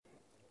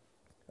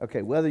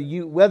Okay, whether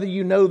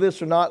you know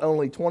this or not,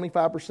 only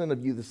 25%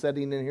 of you that's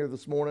sitting in here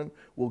this morning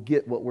will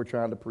get what we're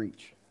trying to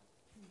preach.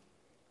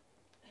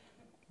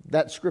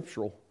 That's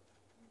scriptural.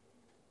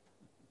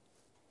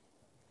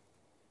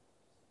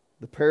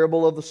 The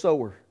parable of the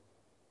sower.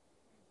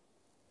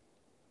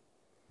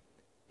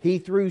 He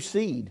threw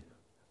seed.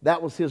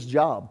 That was his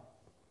job.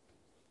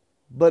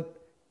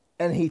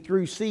 And he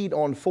threw seed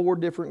on 4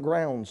 different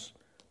grounds,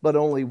 but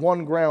only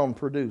one ground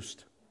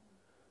produced.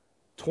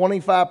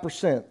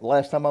 25%,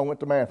 last time I went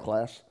to math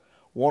class,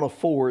 1 of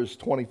 4 is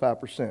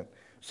 25%.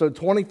 So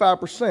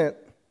 25%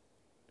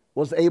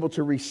 was able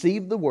to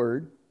receive the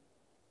word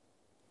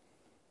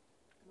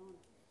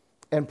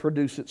and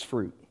produce its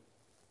fruit.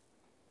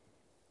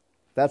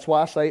 That's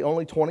why I say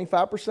only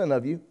 25%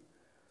 of you.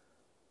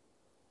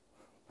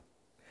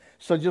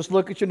 So just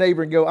look at your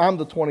neighbor and go, I'm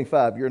the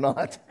 25, you're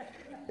not.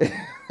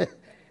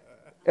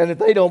 And if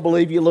they don't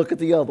believe you, look at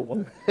the other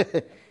one.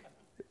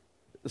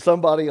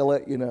 Somebody will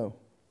let you know.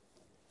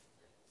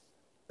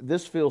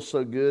 This feels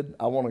so good.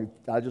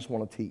 I just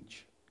want to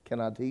teach. Can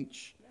I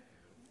teach?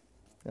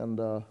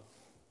 And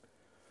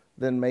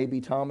then maybe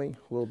Tommy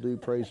will do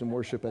praise and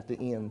worship at the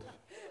end.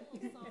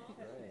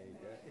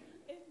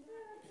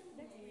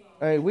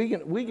 Hey, we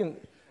can.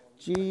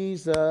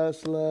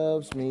 Jesus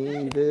loves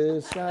me.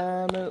 This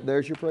I know.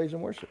 There's your praise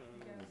and worship.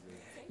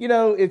 You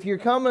know, if you're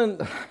coming,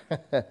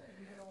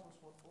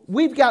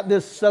 we've got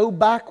this so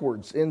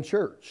backwards in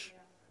church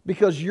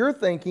because you're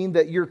thinking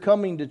that you're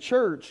coming to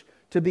church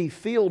to be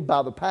filled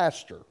by the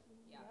pastor.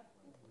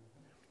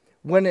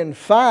 When in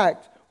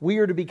fact, we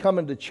are to be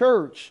coming to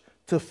church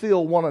to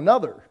fill one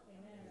another.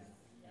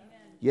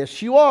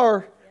 Yes, you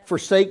are.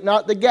 Forsake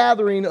not the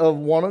gathering of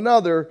one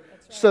another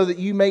so that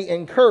you may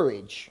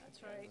encourage.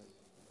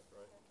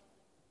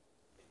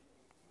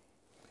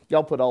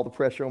 Y'all put all the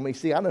pressure on me.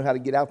 See, I know how to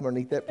get out from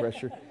underneath that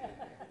pressure.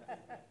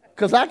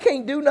 Because I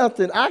can't do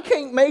nothing. I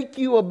can't make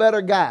you a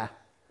better guy.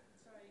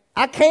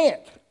 I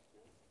can't.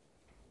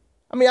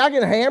 I mean, I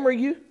can hammer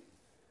you.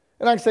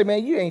 And I can say,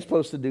 man, you ain't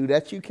supposed to do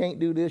that. You can't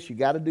do this. You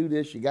got to do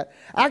this.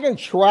 I can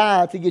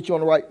try to get you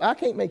on the right. I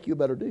can't make you a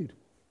better dude.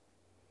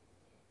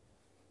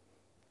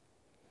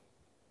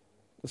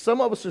 Some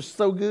of us are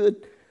so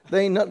good,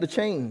 there ain't nothing to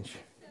change.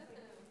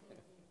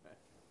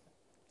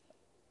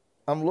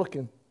 I'm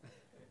looking.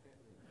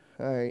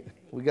 All right,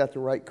 we got the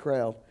right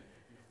crowd.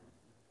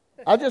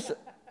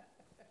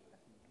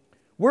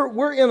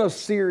 We're in a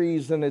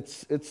series, and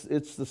it's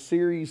the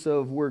series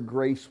of Where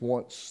Grace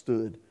Once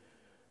Stood.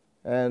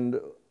 And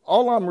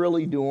all I'm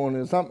really doing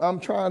is I'm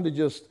trying to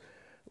just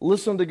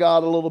listen to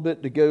God a little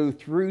bit, to go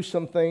through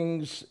some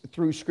things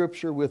through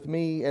Scripture with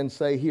me and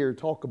say, here,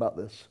 talk about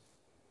this.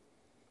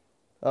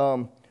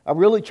 I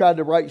really tried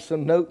to write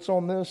some notes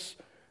on this,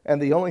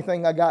 and the only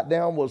thing I got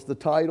down was the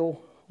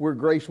title, Where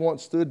Grace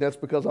Once Stood. That's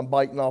because I'm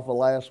biting off of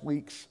last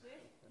week's.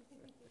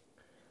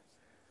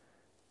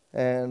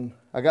 And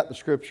I got the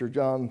scripture,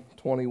 John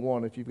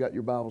 21. If you've got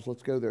your Bibles,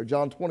 let's go there.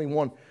 John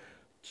 21,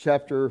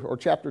 chapter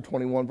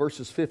 21,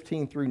 verses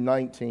 15 through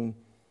 19.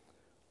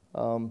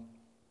 I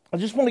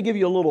just want to give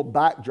you a little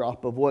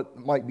backdrop of what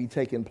might be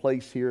taking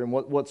place here and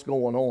what's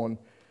going on.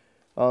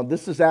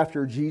 This is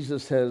after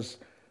Jesus has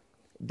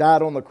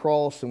died on the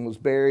cross and was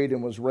buried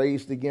and was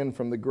raised again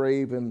from the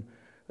grave. And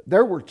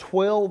there were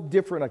 12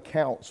 different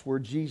accounts where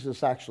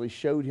Jesus actually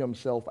showed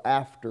himself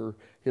after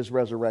his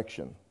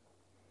resurrection.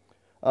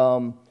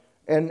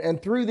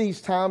 And through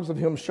these times of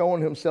him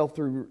showing himself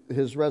through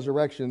his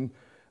resurrection,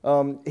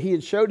 he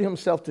had showed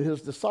himself to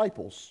his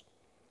disciples.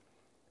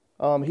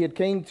 He had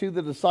came to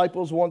the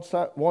disciples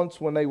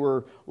once when they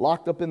were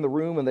locked up in the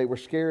room and they were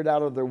scared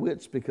out of their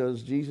wits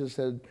because Jesus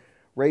had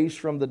raised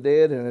from the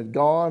dead and had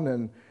gone.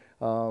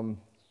 And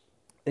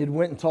it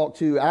went and talked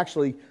to,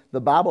 actually, the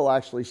Bible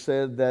actually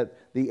said that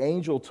the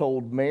angel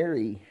told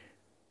Mary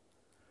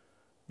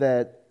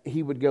that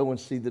he would go and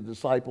see the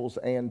disciples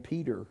and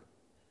Peter.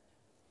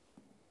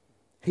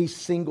 He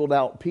singled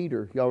out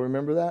Peter. Y'all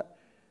remember that?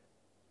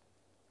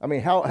 I mean,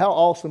 how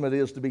awesome it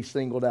is to be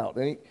singled out.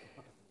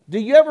 Do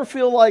you ever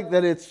feel like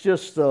that it's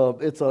just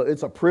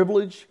it's a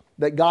privilege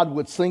that God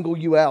would single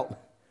you out?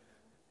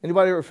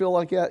 Anybody ever feel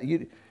like that?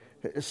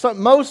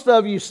 Most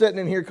of you sitting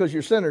in here because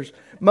you're sinners.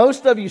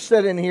 Most of you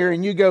sit in here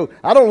and you go,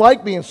 I don't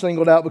like being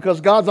singled out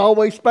because God's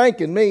always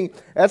spanking me.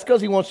 That's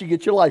because He wants you to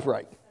get your life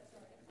right.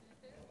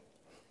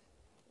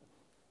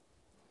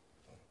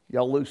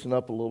 Y'all loosen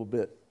up a little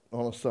bit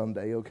on a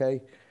Sunday,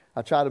 okay?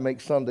 I try to make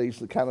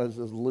Sundays kind of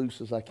as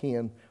loose as I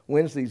can.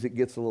 Wednesdays it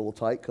gets a little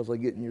tight because I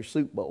get in your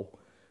soup bowl.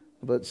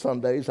 But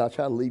Sundays I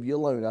try to leave you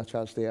alone. I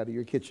try to stay out of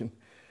your kitchen.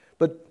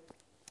 But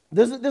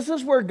this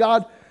is where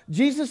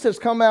Jesus has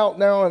come out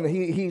now and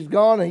he's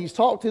gone and he's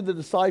talked to the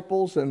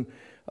disciples and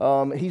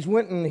he's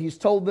went and he's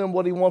told them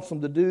what he wants them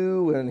to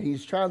do and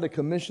he's trying to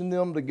commission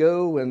them to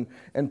go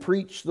and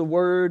preach the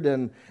word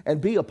and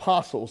be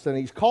apostles. And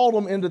he's called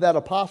them into that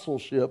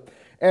apostleship.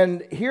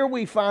 And here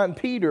we find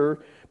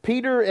Peter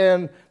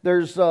and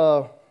there's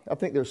I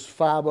think there's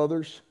 5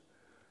 others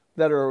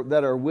that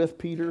are with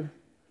Peter.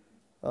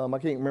 I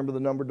can't remember the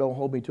number. Don't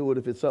hold me to it.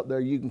 If it's up there,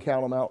 you can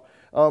count them out.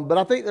 But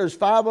I think there's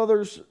 5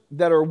 others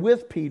that are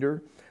with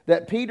Peter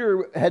that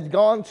Peter had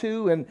gone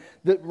to. And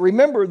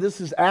remember,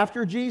 this is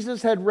after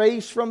Jesus had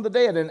raised from the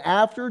dead and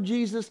after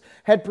Jesus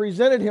had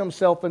presented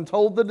himself and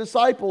told the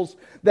disciples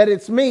that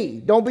it's me.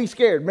 Don't be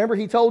scared. Remember,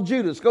 he told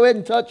Judas, go ahead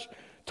and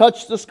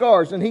touch the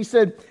scars. And he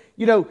said,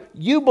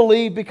 you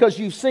believe because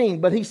you've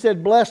seen. But he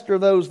said, blessed are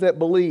those that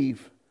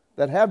believe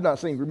that have not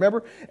seen.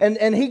 Remember?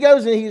 And he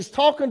goes and he's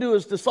talking to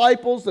his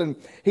disciples and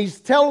he's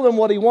telling them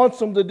what he wants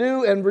them to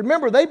do. And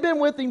remember, they've been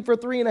with him for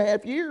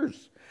 3.5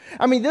 years.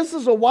 I mean, this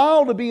is a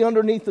while to be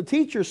underneath a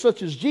teacher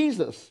such as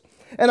Jesus.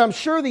 And I'm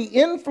sure the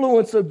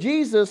influence of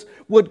Jesus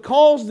would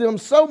cause them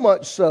so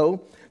much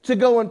so to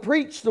go and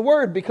preach the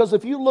word. Because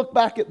if you look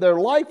back at their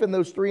life in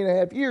those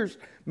 3.5 years,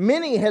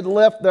 many had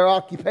left their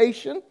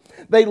occupation.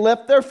 They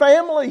left their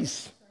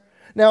families.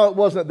 Now, it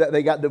wasn't that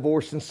they got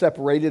divorced and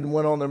separated and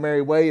went on their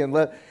merry way and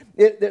left.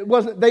 It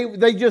wasn't.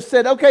 They just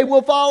said, okay,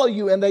 we'll follow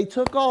you. And they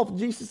took off.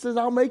 Jesus says,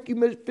 I'll make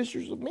you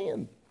fishers of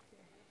men.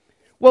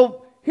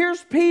 Well,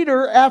 here's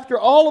Peter after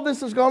all of this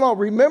has gone on.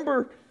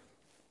 Remember,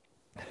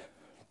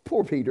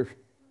 poor Peter.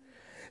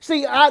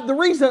 See, the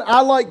reason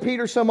I like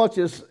Peter so much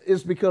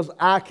is because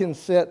I can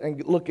sit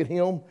and look at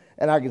him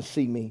and I can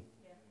see me.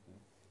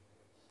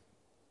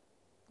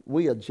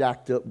 We a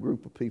jacked up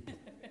group of people.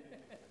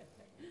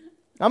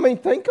 I mean,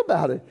 think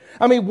about it.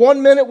 I mean,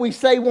 one minute we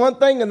say one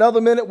thing, another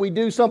minute we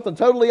do something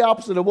totally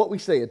opposite of what we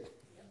said.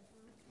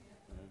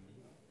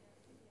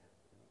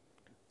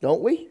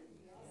 Don't we?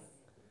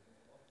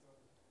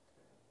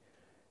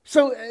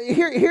 So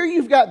here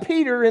you've got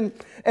Peter,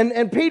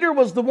 and Peter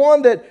was the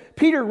one that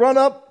Peter run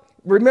up.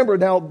 Remember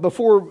now,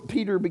 before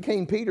Peter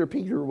became Peter,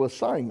 Peter was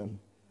Simon,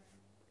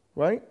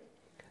 right?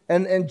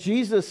 And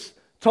Jesus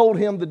told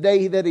him the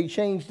day that he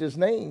changed his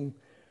name,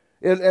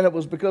 and it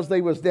was because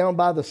they was down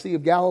by the Sea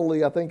of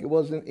Galilee. I think it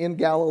was in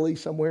Galilee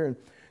somewhere, and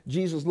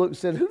Jesus looked and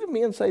said, who do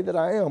men say that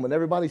I am? And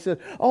everybody said,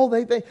 oh,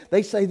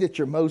 they say that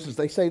you're Moses.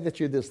 They say that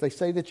you're this. They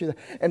say that you're that.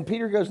 And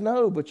Peter goes,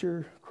 no, but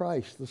you're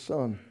Christ, the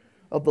Son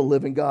of the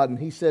living God. And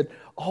he said,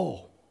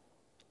 oh,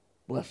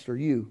 blessed are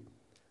you.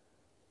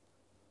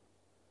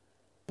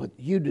 But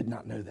you did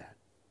not know that.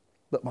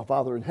 But my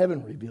Father in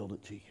heaven revealed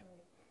it to you.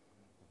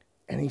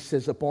 And he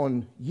says,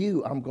 upon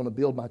you, I'm going to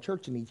build my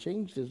church. And he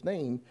changed his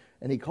name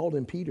and he called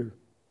him Peter,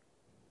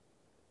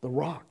 the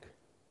rock.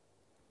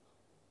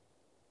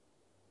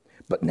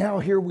 But now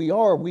here we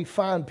are. We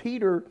find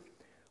Peter,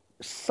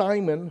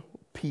 Simon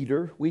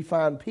Peter, we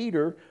find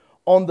Peter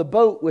on the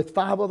boat with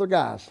 5 other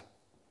guys.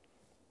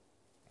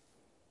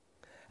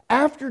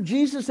 After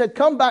Jesus had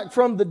come back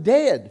from the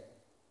dead.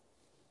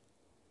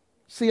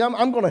 See,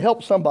 I'm going to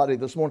help somebody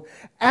this morning.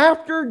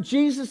 After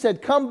Jesus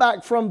had come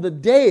back from the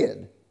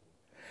dead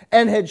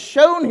and had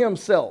shown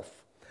himself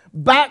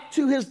back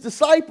to his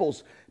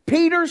disciples,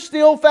 Peter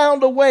still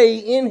found a way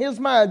in his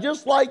mind,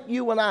 just like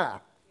you and I.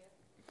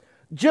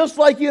 Just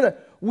like you and I.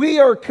 We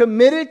are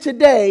committed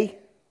today,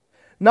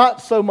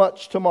 not so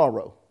much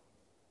tomorrow.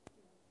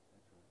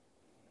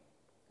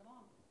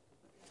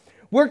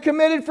 We're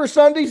committed for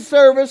Sunday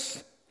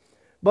service,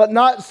 but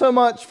not so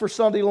much for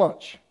Sunday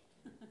lunch.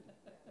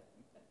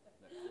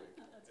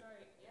 That's right.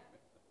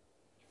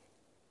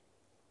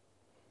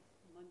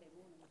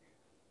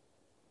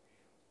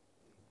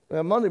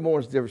 Yeah. Monday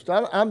morning's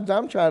different.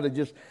 I'm trying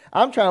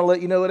to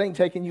let you know it ain't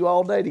taking you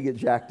all day to get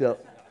jacked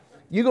up.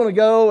 You're going to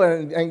go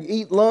and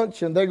eat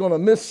lunch and they're going to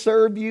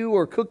misserve you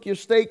or cook your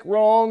steak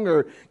wrong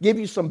or give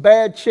you some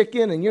bad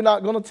chicken and you're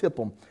not going to tip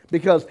them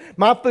because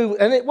my food,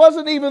 and it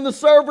wasn't even the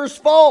server's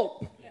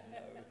fault.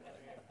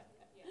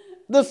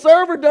 The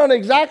server done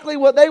exactly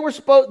what they were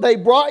supposed. They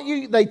brought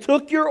you, they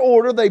took your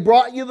order, they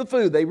brought you the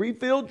food, they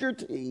refilled your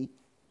tea.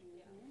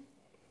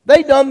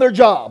 They done their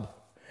job.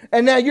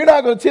 And now you're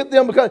not going to tip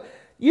them because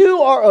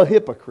you are a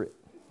hypocrite.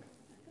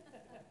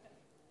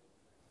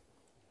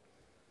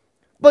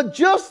 But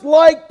just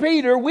like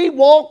Peter, we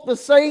walk the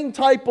same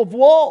type of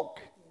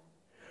walk.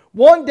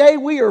 One day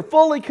we are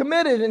fully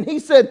committed. And he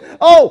said,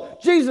 oh,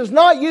 Jesus,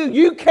 not you.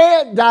 You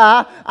can't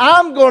die.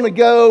 I'm going to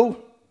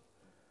go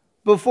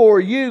before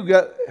you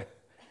go.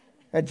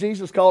 And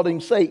Jesus called him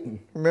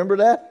Satan. Remember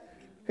that?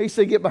 He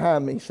said, get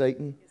behind me,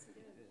 Satan.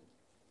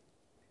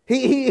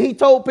 He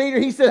told Peter,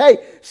 he said, hey,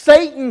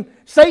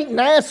 Satan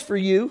asked for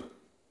you.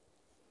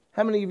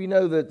 How many of you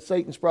know that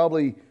Satan's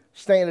probably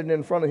standing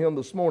in front of him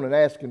this morning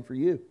asking for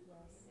you?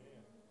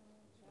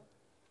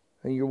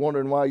 And you're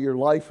wondering why your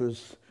life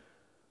is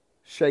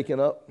shaken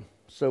up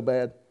so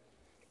bad.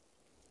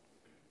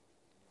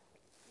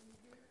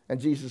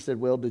 And Jesus said,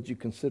 well, did you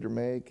consider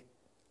Meg?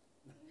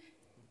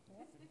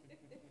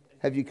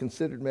 Have you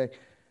considered Meg?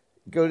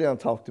 Go down and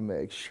talk to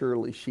Meg.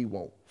 Surely she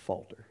won't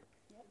falter.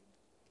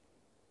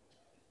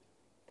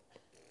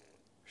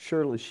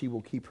 Surely she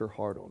will keep her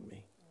heart on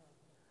me.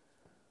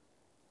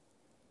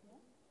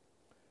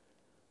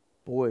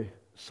 Boy,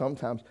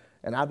 sometimes,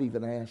 and I've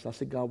even asked, I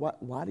said, God,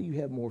 why do you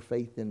have more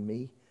faith in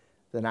me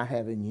than I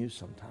have in you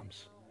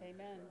sometimes?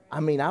 Amen. I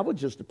mean, I would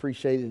just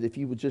appreciate it if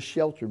you would just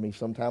shelter me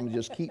sometimes and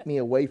just keep me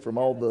away from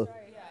all the...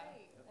 That'd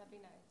be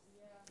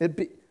nice. It'd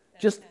be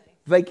just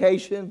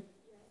vacation.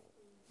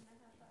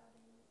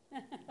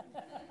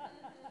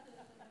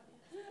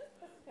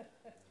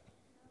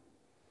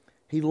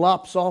 He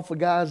lops off a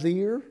guy's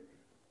ear.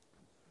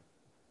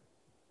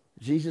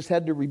 Jesus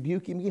had to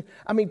rebuke him again.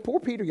 I mean,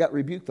 poor Peter got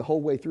rebuked the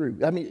whole way through.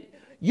 I mean,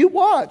 you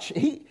watch.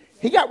 He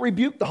got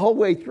rebuked the whole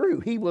way through.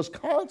 He was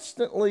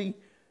constantly...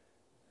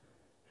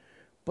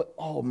 But,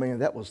 oh man,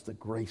 that was the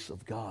grace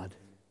of God.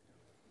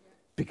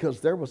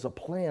 Because there was a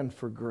plan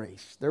for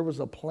grace. There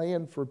was a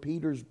plan for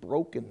Peter's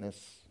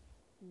brokenness.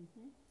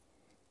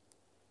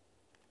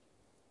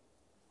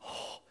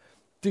 Oh,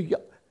 do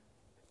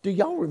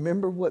y'all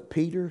remember what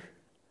Peter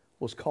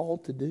was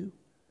called to do?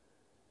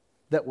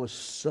 That was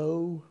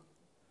so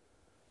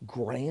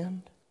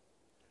grand.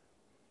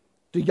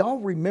 Do y'all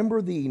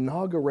remember the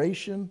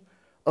inauguration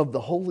of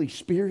the Holy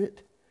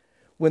Spirit?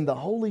 When the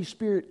Holy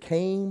Spirit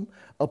came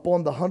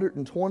upon the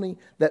 120,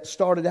 that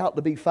started out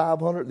to be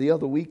 500. The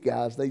other week,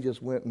 guys, they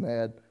just went and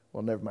had,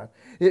 well, never mind.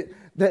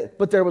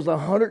 But there was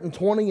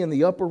 120 in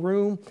the upper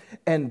room,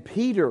 and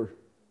Peter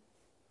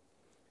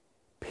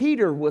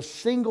was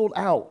singled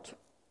out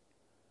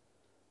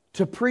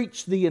to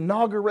preach the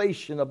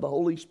inauguration of the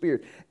Holy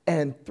Spirit,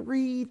 and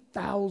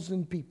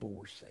 3,000 people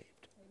were saved.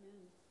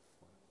 Amen.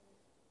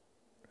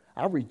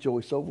 I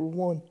rejoice over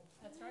one.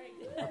 That's right.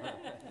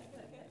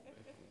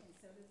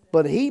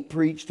 But he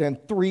preached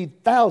and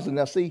 3,000.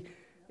 Now see,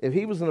 if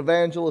he was an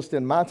evangelist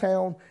in my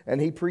town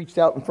and he preached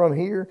out in front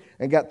here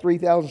and got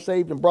 3,000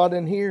 saved and brought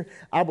in here,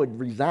 I would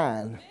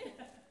resign.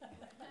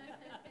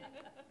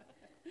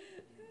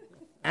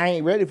 I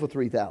ain't ready for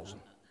 3,000.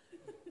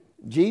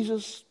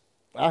 Jesus,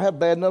 I have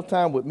bad enough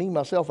time with me,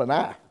 myself, and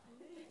I.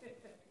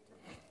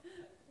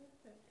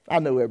 I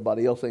know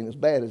everybody else ain't as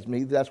bad as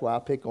me. That's why I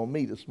pick on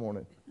me this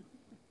morning.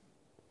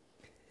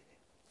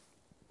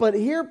 But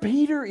here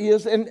Peter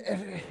is, and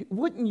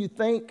wouldn't you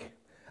think,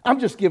 I'm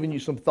just giving you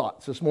some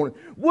thoughts this morning.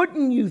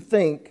 Wouldn't you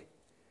think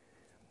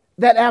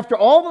that after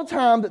all the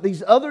time that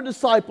these other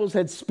disciples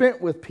had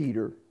spent with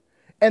Peter,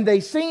 and they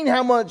seen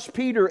how much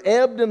Peter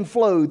ebbed and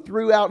flowed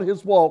throughout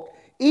his walk,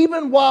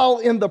 even while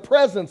in the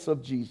presence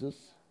of Jesus,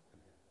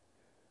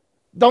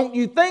 don't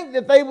you think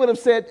that they would have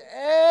said,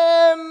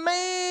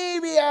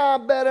 maybe I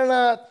better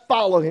not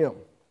follow him?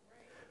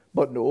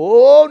 But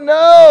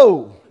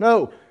no.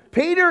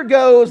 Peter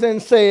goes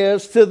and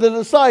says to the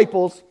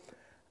disciples,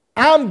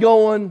 I'm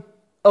going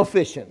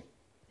a-fishing.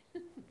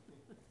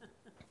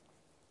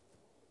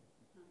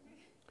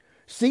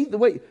 See, the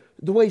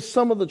way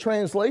some of the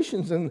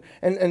translations and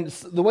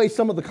the way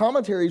some of the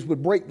commentaries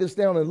would break this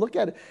down and look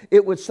at it,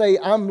 it would say,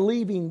 I'm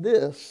leaving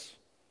this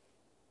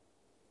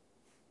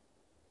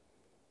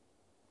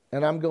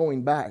and I'm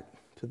going back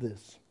to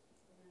this.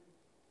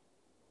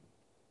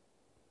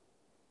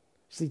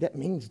 See, that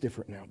means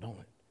different now, don't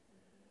it?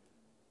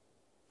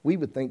 We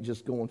would think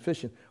just going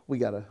fishing. We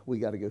gotta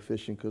go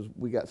fishing because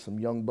we got some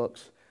young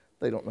bucks.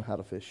 They don't know how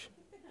to fish.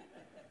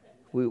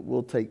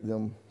 We'll take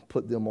them,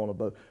 put them on a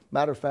boat.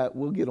 Matter of fact,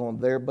 we'll get on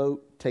their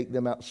boat, take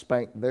them out,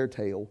 spank their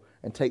tail,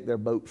 and take their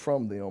boat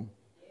from them.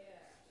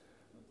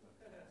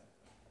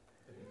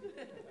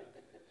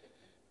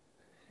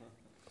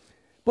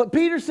 But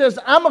Peter says,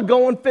 I'm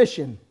a-going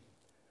fishing.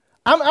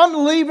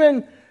 I'm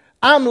leaving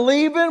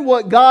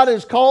what God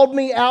has called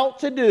me out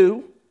to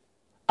do.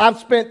 I've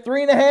spent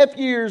 3.5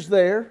 years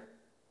there.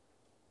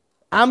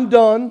 I'm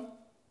done.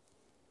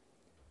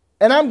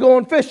 And I'm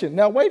going fishing.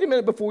 Now, wait a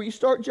minute before you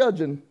start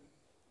judging.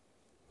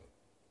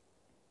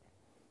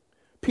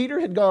 Peter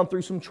had gone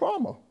through some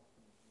trauma.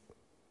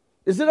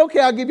 Is it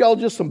okay I'll give y'all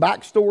just some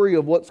backstory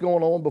of what's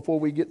going on before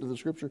we get to the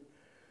scripture?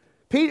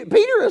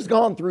 Peter has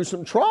gone through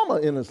some trauma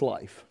in his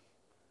life.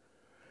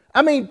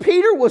 I mean,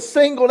 Peter was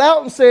singled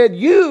out and said,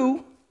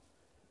 you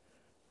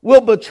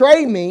will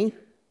betray me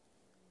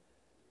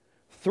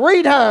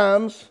 3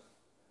 times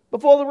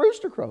before the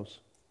rooster crows.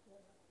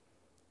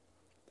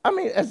 I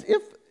mean, as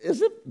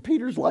if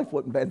Peter's life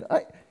wasn't bad.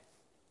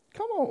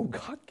 Come on,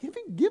 God,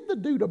 give the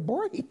dude a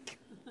break.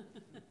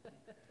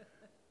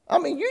 I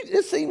mean,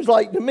 it seems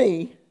like to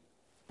me,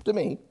 that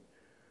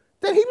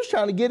he was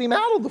trying to get him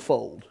out of the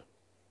fold.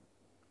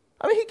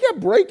 I mean, he kept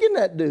breaking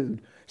that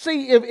dude.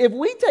 See, if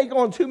we take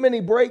on too many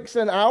breaks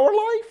in our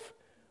life,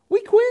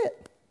 we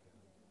quit.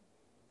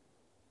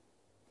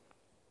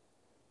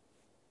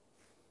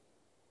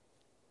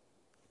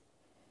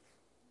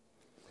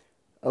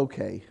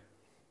 Okay.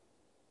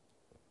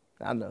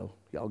 I know.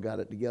 Y'all got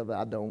it together.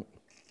 I don't.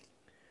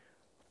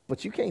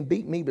 But you can't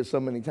beat me but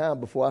so many times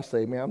before I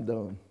say, man, I'm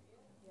done.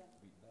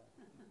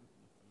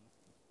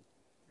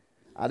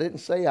 I didn't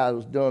say I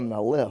was done and I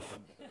left.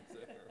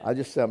 I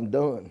just said I'm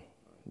done.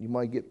 You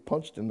might get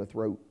punched in the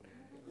throat.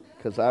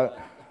 Because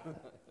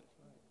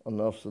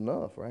enough's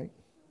enough, right?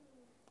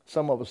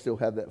 Some of us still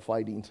have that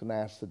fighting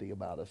tenacity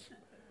about us.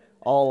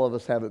 All of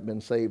us haven't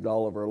been saved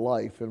all of our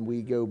life, and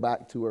we go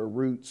back to our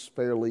roots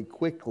fairly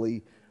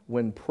quickly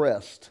when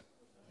pressed.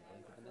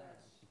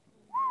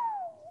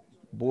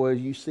 Boy,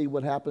 you see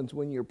what happens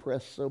when you're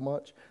pressed so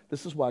much?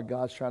 This is why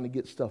God's trying to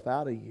get stuff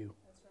out of you.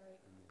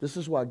 This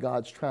is why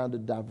God's trying to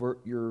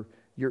divert your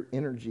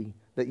energy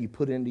that you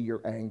put into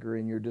your anger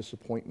and your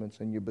disappointments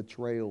and your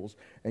betrayals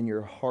and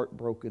your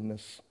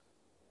heartbrokenness.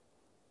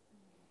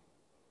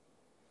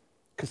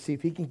 Because see,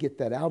 if he can get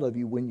that out of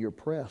you when you're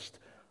pressed,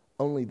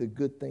 only the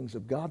good things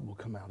of God will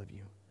come out of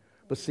you.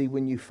 But see,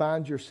 when you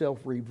find yourself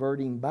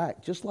reverting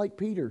back, just like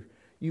Peter,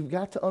 you've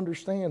got to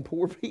understand,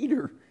 poor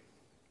Peter.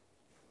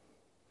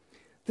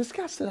 This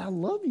guy said, I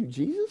love you,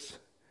 Jesus.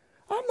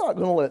 I'm not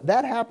going to let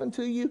that happen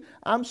to you.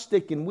 I'm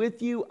sticking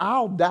with you.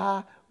 I'll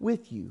die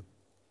with you.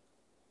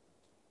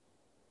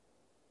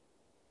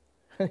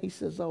 And he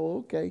says, oh,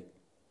 okay.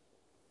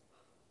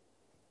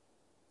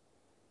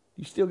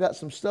 You still got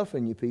some stuff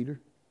in you,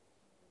 Peter.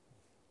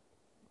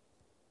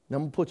 And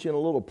I'm going to put you in a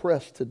little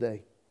press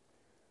today.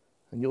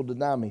 And you'll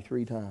deny me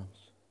 3 times.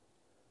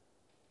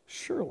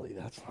 Surely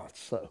that's not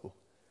so.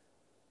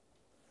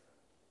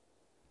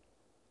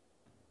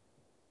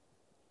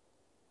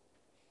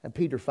 And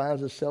Peter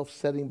finds himself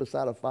sitting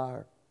beside a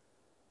fire.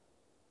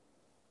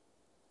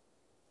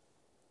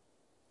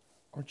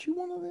 Aren't you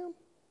one of them?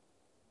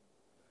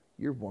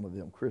 You're one of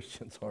them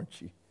Christians,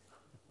 aren't you?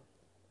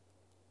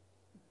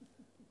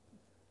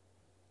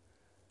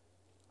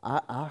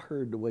 I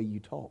heard the way you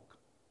talk.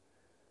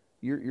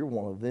 You're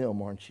one of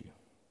them, aren't you?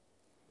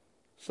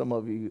 Some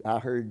of you, I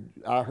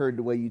heard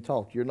the way you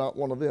talk. You're not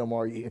one of them,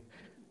 are you?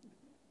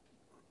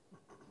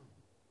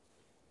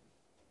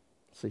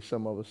 See,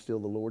 some of us still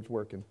the Lord's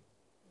working.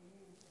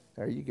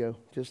 There you go.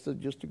 Just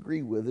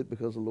agree with it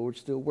because the Lord's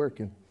still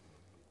working.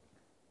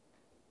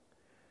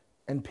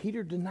 And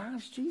Peter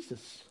denies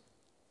Jesus.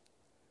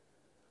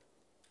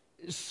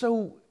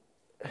 So,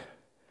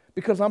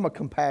 because I'm a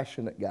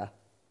compassionate guy.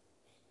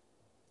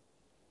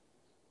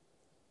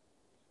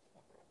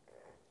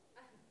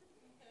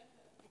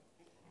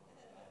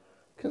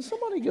 Can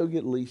somebody go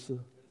get Lisa?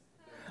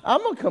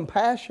 I'm a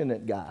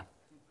compassionate guy.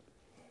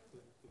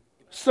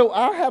 So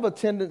I have a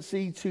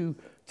tendency to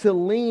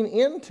lean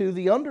into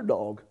the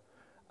underdog.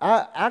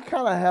 I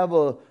kind of have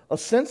a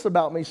sense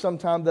about me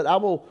sometimes that I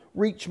will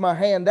reach my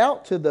hand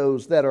out to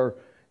those that are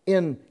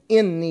in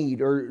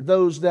need or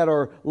those that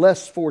are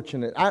less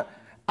fortunate.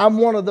 I'm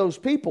one of those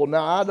people.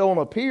 Now, I don't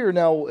appear.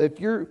 Now,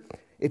 if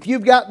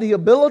you've got the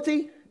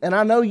ability, and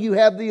I know you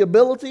have the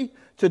ability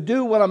to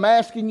do what I'm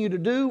asking you to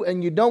do,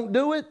 and you don't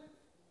do it,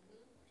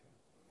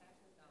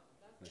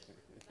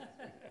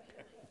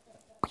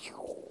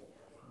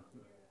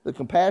 the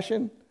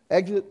compassion,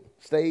 exit,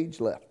 stage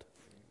left.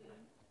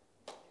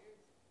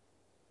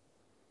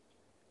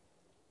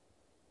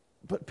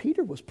 But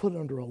Peter was put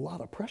under a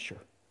lot of pressure.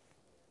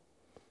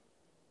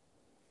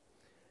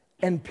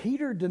 And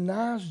Peter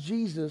denies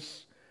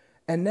Jesus,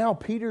 and now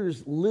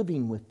Peter's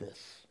living with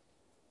this.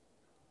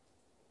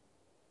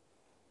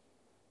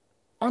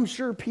 I'm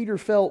sure Peter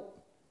felt,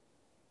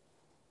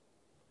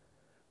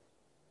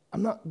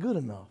 I'm not good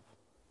enough.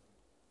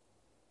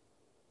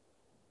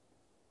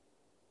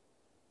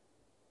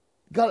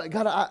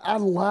 God, I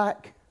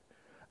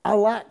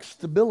lack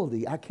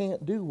stability. I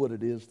can't do what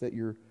it is that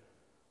you're.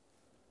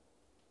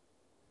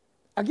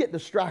 I get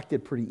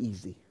distracted pretty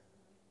easy.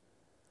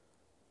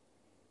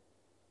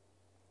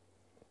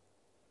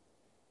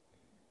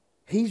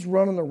 He's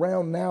running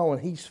around now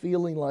and he's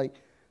feeling like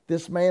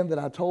this man that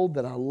I told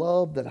that I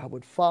loved, that I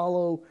would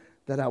follow,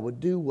 that I would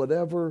do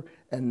whatever,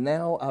 and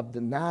now I've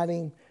denied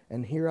him,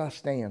 and here I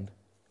stand.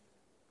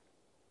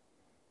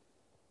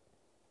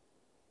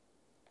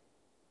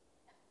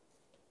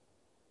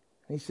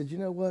 And he said, you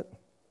know what?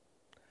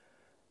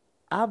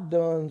 I've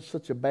done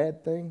such a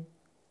bad thing,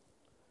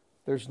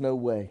 there's no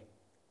way.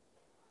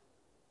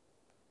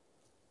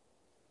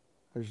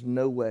 There's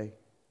no way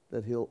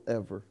that he'll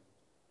ever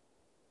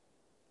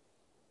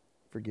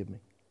forgive me.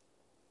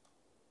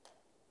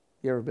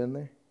 You ever been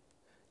there?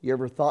 You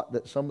ever thought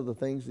that some of the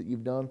things that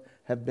you've done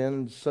have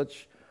been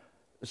such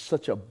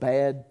a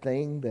bad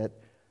thing that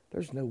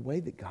there's no way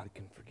that God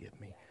can forgive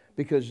me?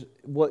 Because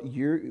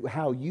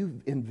how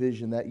you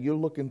envision that, you're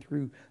looking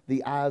through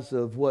the eyes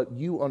of what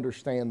you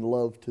understand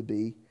love to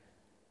be,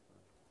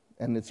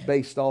 and it's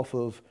based off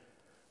of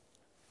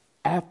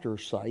after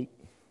sight,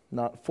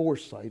 not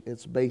foresight.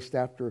 It's based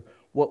after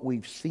what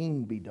we've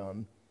seen be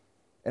done.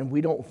 And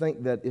we don't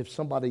think that if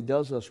somebody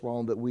does us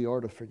wrong that we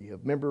are to forgive.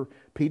 Remember,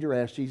 Peter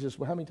asked Jesus,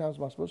 well, how many times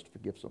am I supposed to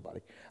forgive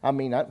somebody? I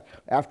mean,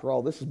 after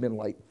all, this has been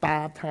like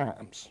 5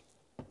 times.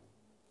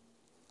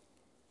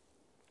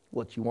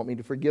 What, you want me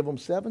to forgive them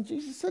 7?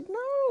 Jesus said,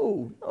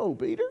 no,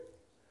 Peter.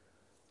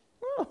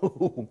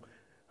 No.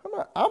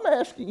 I'm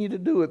asking you to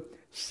do it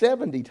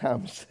 70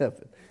 times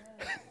 7.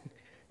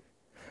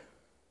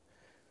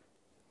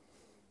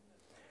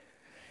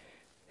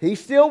 He's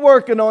still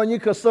working on you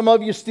because some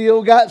of you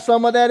still got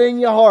some of that in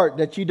your heart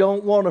that you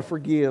don't want to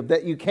forgive,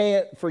 that you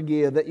can't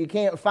forgive, that you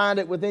can't find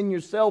it within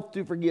yourself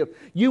to forgive.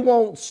 You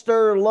won't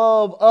stir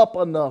love up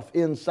enough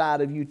inside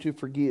of you to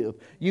forgive.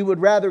 You would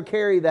rather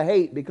carry the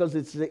hate because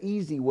it's the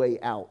easy way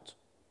out.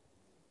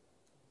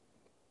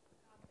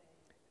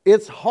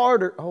 It's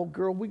harder. Oh,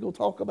 girl, we going to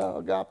talk about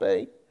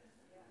agape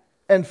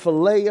and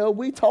phileo.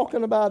 We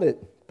talking about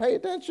it. Pay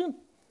attention.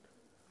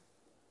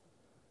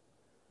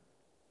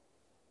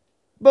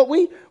 But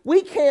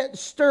we can't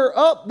stir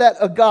up that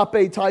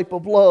agape type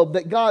of love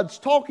that God's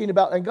talking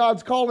about and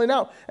God's calling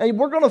out. And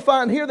we're going to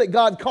find here that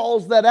God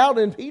calls that out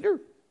in Peter.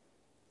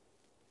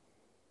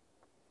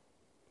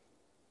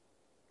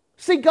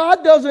 See,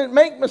 God doesn't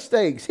make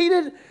mistakes. He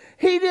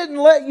didn't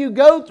let you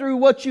go through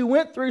what you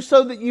went through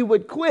so that you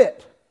would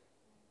quit.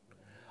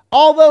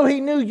 Although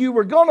He knew you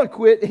were going to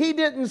quit, He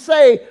didn't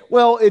say,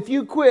 well, if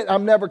you quit,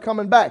 I'm never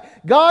coming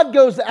back. God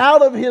goes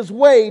out of His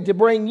way to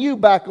bring you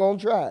back on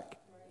track.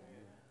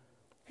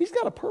 He's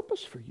got a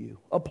purpose for you,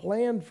 a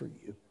plan for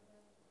you.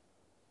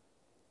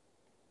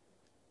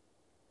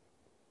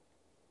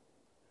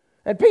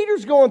 And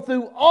Peter's going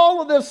through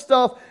all of this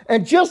stuff,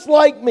 and just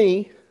like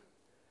me,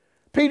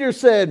 Peter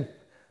said,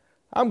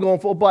 I'm going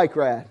for a bike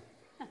ride.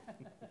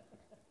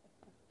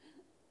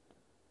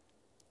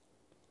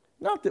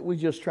 Not that we're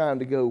just trying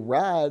to go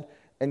ride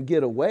and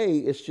get away.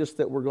 It's just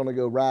that we're going to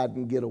go ride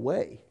and get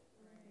away.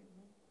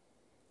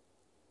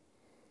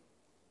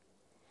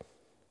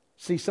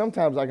 See,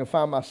 sometimes I can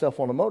find myself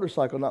on a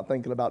motorcycle not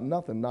thinking about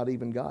nothing, not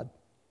even God.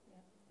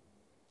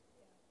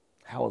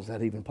 How is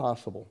that even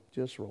possible?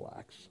 Just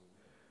relax.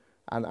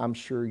 I'm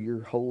sure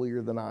you're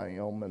holier than I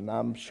am, and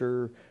I'm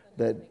sure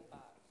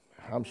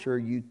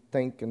you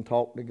think and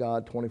talk to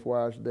God 24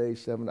 hours a day,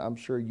 7. I'm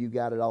sure you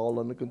got it all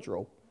under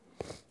control.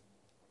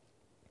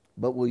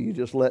 But will you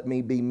just let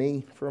me be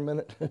me for a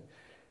minute?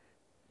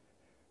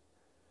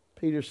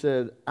 Peter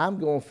said, I'm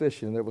going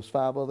fishing. There was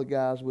 5 other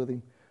guys with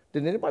him.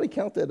 Did anybody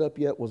count that up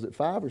yet? Was it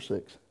 5 or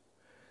 6?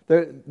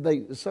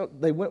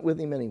 They went with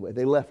him anyway.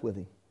 They left with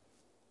him.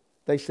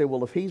 They said,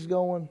 well, if he's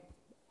going,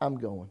 I'm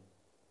going.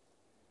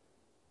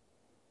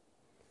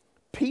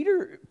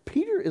 Peter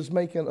is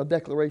making a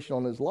declaration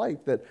on his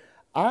life that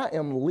I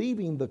am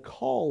leaving the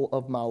call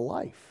of my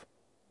life.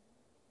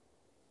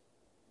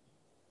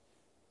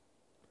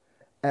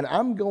 And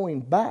I'm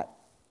going back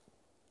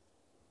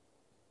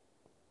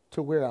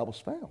to where I was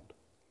found.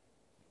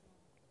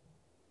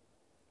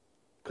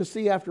 Because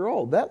see, after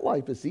all, that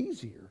life is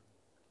easier.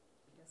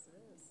 Yes, it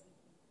is.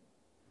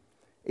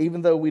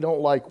 Even though we don't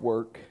like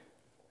work,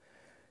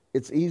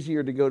 it's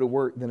easier to go to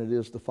work than it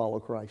is to follow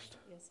Christ.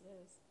 Yes, it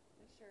is.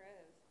 It sure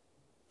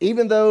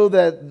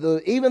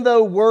is. Even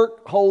though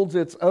work holds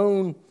its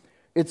own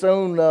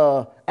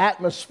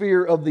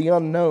atmosphere of the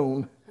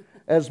unknown,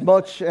 as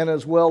much and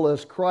as well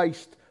as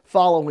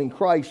following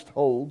Christ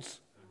holds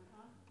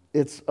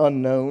its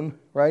unknown,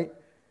 right?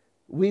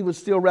 We would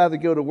still rather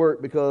go to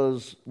work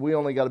because we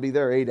only got to be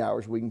there 8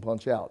 hours. We can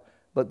punch out.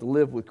 But to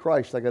live with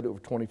Christ, I got to do it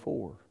for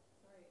 24. Right.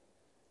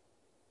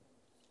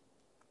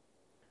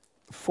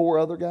 4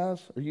 other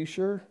guys? Are you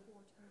sure?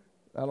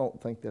 I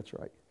don't think that's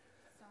right.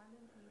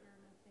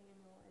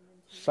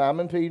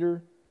 Simon,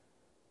 Peter,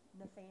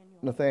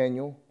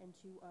 Nathaniel, and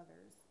 2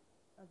 others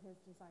of his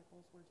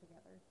disciples were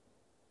together.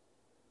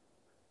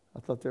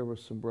 I thought there were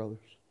some brothers.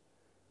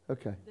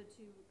 Okay. The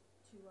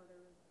two other.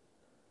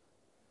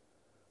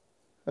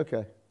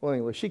 Okay. Well,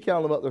 anyway, she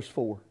counted them up. There's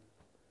 4.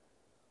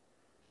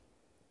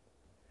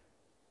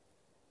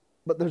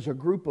 But there's a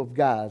group of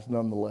guys,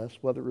 nonetheless,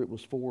 whether it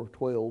was 4 or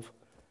 12.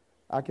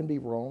 I can be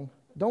wrong.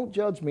 Don't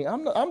judge me.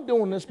 I'm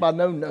doing this by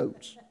no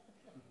notes.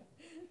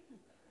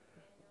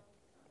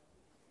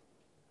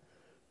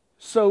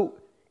 So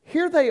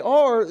here they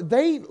are.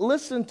 They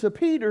listen to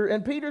Peter,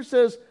 and Peter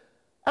says,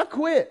 I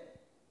quit.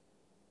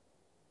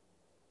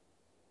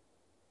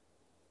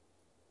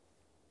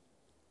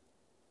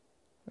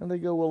 And they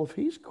go, well, if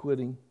he's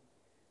quitting,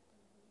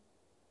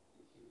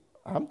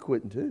 I'm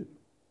quitting too.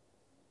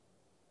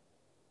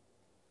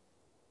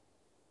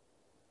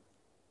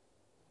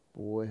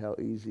 Boy, how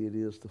easy it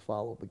is to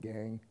follow the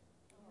gang.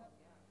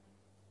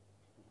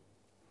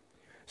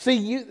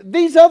 See,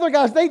 these other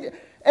guys,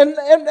 and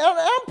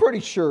I'm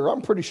pretty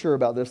sure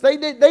about this. They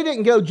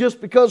didn't go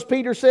just because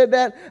Peter said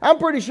that. I'm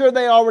pretty sure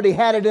they already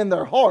had it in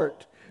their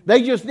heart.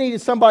 They just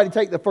needed somebody to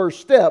take the first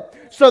step.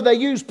 So they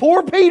used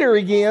poor Peter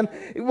again.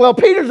 Well,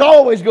 Peter's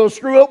always going to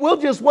screw up. We'll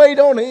just wait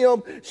on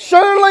him.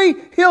 Surely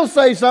he'll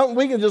say something.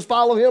 We can just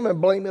follow him and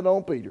blame it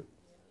on Peter.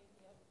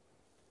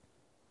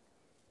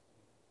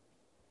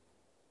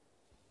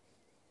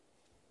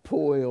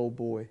 Boy, oh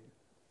boy.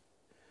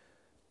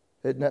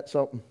 Isn't that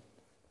something?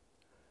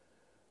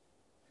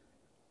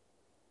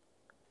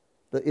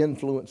 The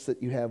influence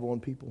that you have on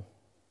people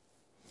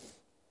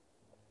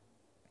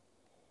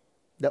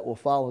that will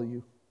follow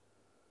you.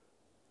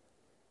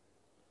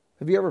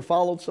 Have you ever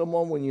followed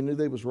someone when you knew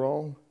they was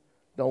wrong?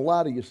 Don't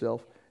lie to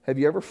yourself. Have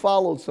you ever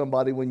followed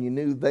somebody when you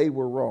knew they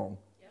were wrong?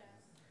 Yes,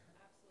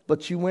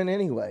 but you went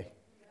anyway.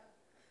 Yeah.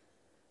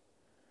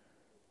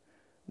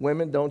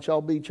 Women, don't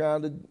y'all be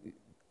trying to...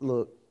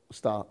 Look,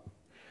 stop.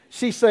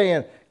 She's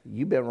saying,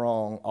 you've been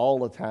wrong all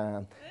the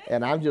time,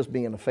 and I'm just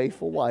being a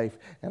faithful wife,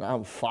 and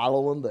I'm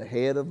following the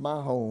head of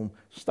my home.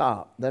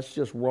 Stop. That's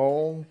just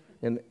wrong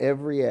in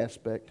every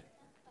aspect.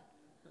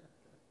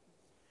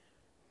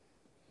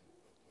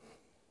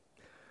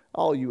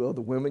 All you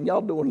other women,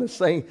 y'all doing the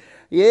same.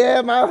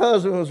 Yeah, my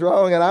husband was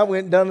wrong and I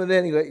went and done it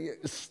anyway.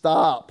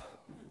 Stop.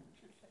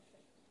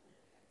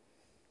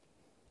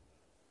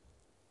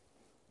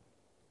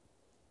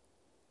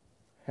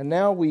 And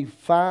now we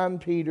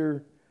find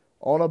Peter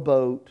on a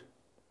boat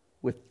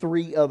with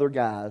 3 other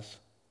guys,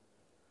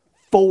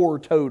 4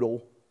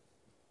 total,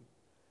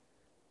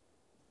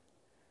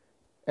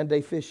 and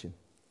they fishing.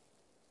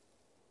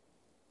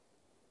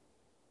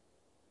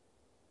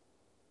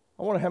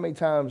 I wonder how many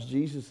times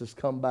Jesus has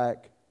come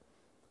back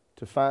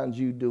to find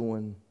you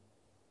doing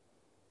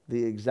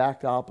the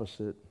exact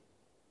opposite.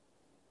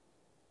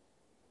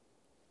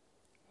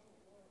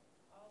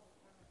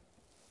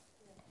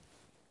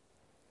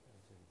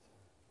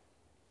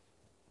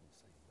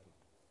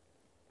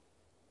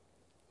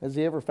 Has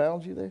he ever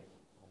found you there?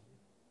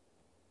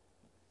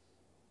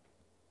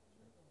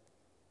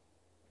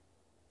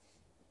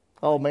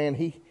 Oh man,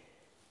 he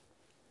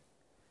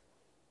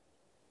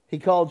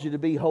called you to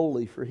be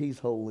holy, for he's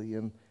holy,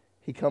 and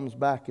he comes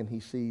back and he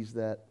sees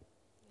that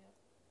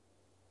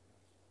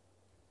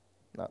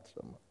not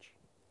so much.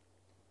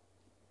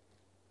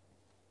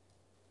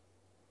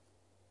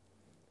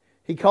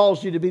 He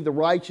calls you to be the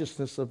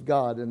righteousness of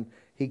God, and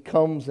he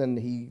comes and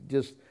he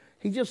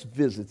just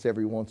visits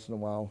every once in a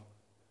while.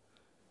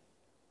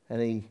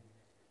 And he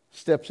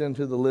steps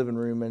into the living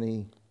room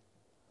and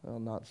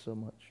not so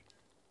much.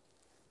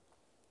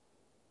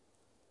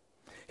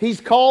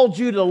 He's called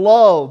you to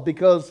love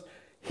because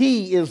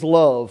he is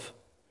love.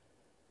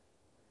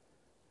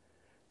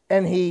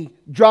 And he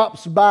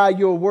drops by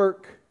your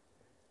work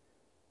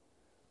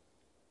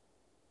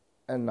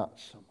and not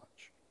so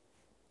much.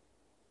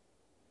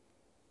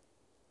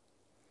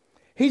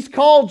 He's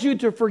called you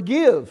to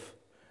forgive.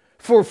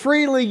 For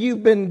freely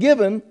you've been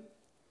given,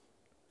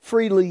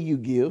 freely you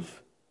give.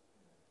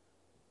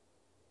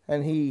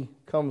 And he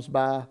comes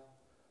by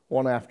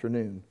one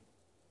afternoon.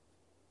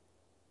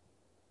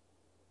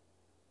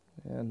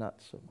 And not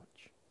so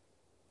much.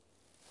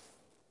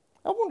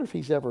 I wonder if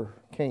he's ever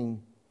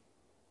came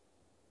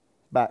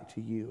back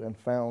to you and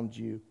found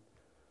you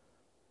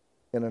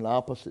in an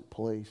opposite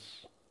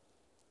place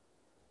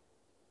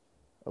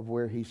of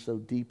where he so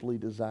deeply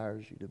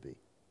desires you to be.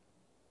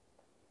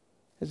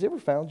 Has he ever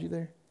found you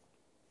there?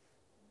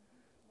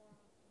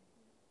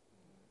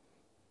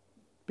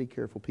 Be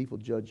careful. People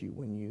judge you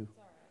when you...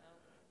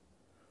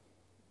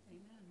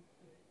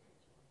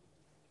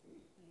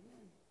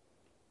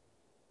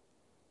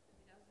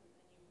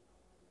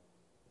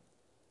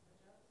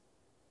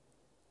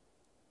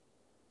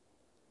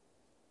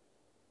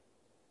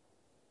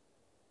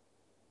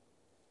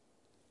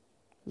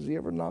 Has he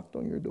ever knocked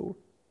on your door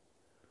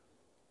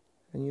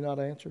and you not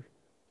answer?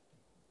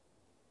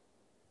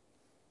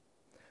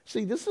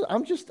 See,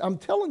 I'm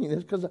telling you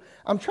this because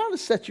I'm trying to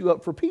set you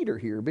up for Peter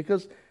here,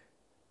 because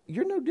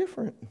you're no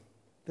different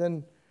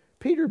than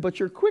Peter, but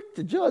you're quick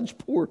to judge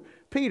poor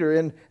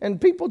Peter.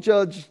 And people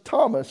judge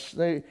Thomas.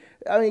 They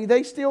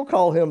still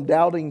call him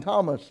Doubting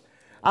Thomas.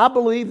 I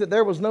believe that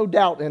there was no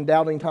doubt in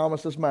Doubting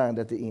Thomas's mind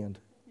at the end.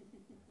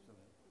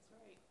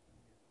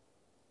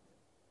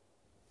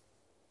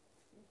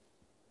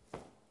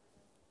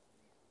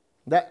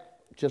 That,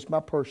 just my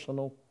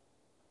personal.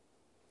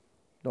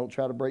 Don't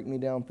try to break me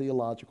down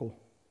theological.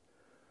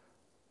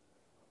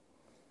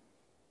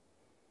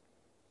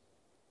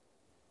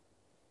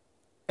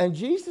 And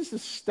Jesus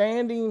is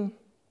standing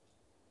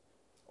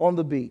on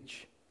the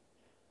beach,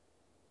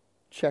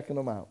 checking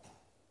them out.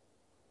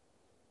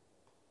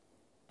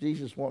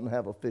 Jesus wanting to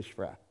have a fish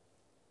fry.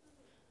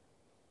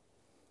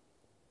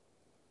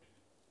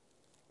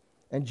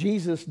 And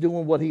Jesus,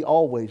 doing what he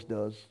always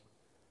does,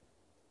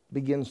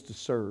 begins to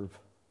serve.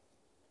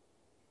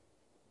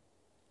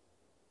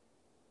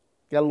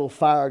 Got a little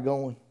fire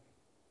going,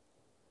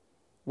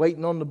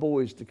 waiting on the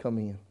boys to come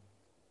in.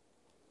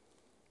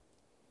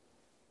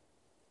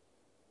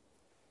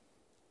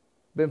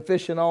 Been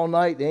fishing all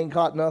night, they ain't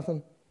caught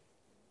nothing.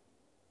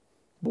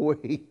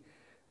 Boy,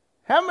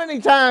 how many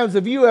times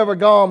have you ever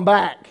gone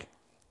back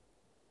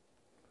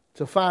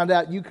to find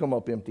out you come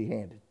up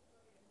empty-handed?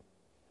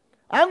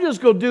 I'm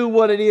just going to do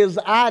what it is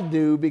I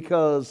do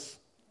because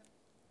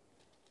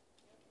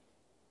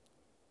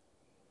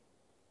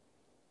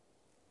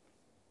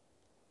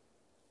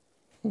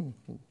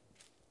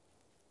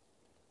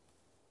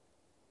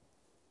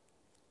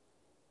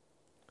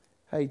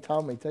hey,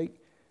 Tommy,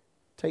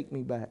 take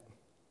me back.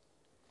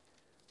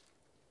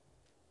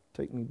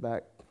 Take me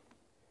back.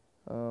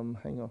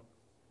 Hang on.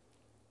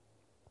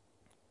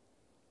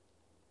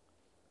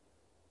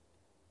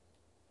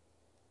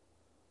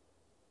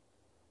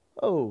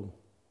 Oh.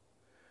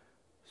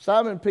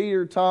 Simon,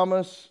 Peter,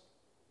 Thomas,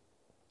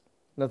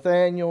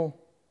 Nathaniel,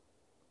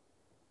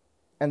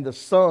 and the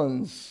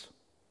sons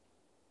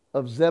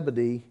of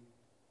Zebedee.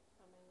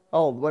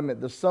 Oh, wait a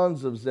minute. The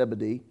sons of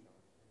Zebedee.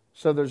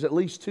 So there's at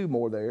least 2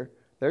 more there.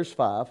 There's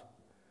 5.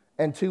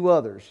 And 2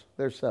 others.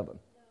 There's 7.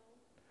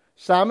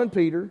 Simon,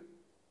 Peter,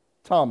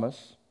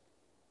 Thomas,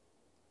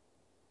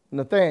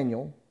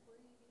 Nathaniel,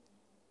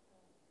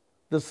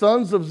 the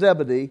sons of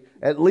Zebedee,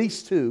 at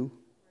least 2,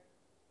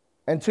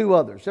 and 2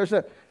 others. There's a...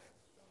 Okay,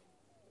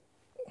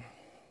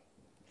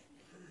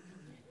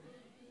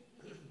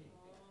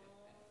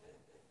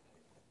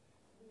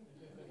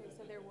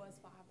 so there was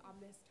 5. I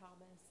missed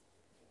Thomas.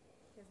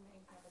 His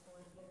name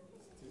probably there.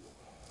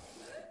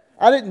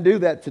 I didn't do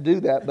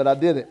that, but I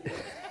did it.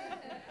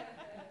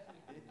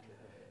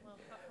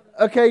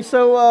 Okay,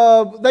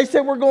 so they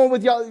said we're going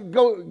with y'all.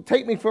 Go,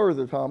 take me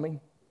further, Tommy.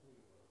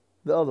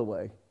 The other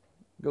way.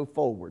 Go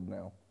forward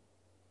now.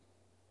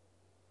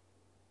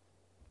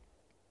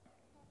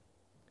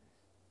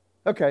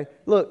 Okay,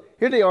 look,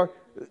 here they are.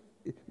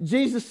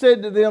 Jesus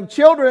said to them,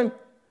 children,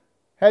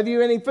 have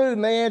you any food?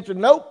 And they answered,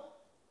 nope.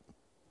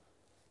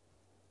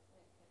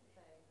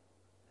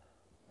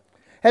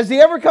 Has he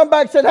ever come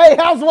back and said, hey,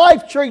 how's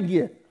life treating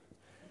you?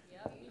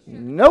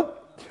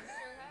 Nope.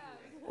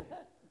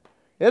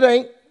 It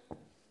ain't.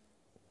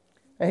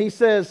 And he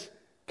says,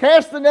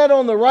 cast the net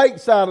on the right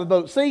side of the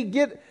boat. See,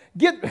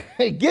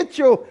 get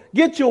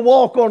your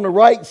walk on the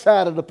right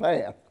side of the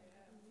path.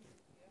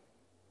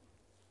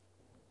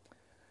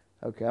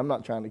 Okay, I'm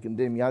not trying to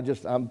condemn you.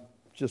 I'm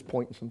just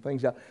pointing some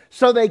things out.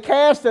 So they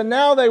cast, and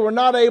now they were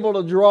not able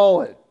to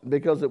draw it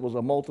because it was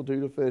a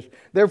multitude of fish.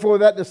 Therefore,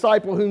 that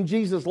disciple whom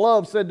Jesus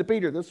loved said to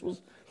Peter, this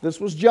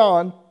was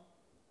John,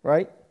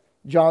 right?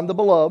 John the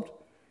beloved.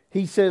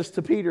 He says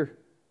to Peter,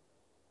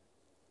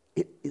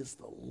 it is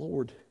the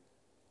Lord.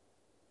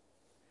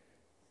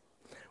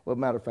 Well,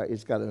 matter of fact,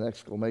 it's got an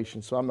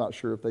exclamation, so I'm not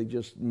sure if they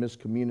just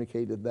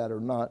miscommunicated that or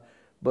not.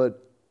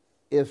 But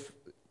if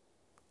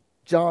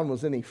John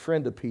was any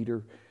friend of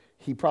Peter,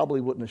 he probably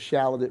wouldn't have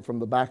shouted it from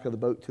the back of the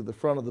boat to the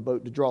front of the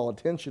boat to draw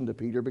attention to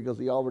Peter, because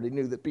he already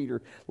knew that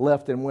Peter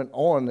left and went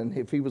on. And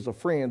if he was a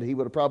friend, he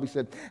would have probably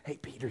said, hey,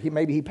 Peter,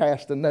 maybe he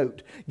passed a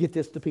note. Get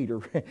this to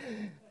Peter.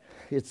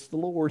 It's the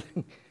Lord.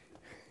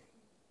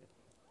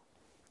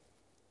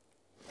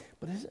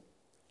 But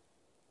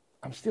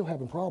I'm still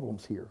having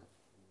problems here.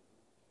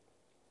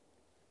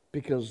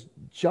 Because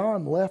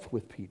John left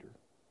with Peter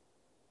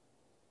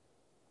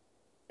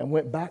and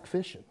went back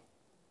fishing.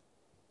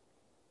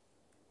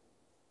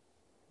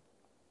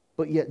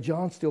 But yet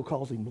John still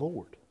calls him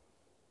Lord.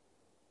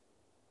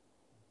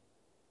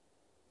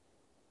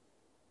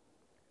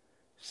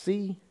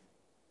 See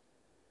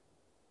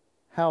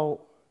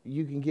how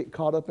you can get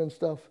caught up in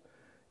stuff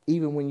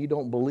even when you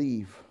don't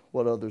believe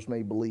what others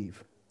may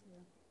believe.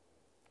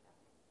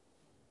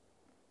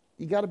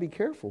 You got to be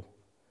careful,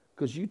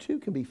 because you too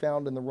can be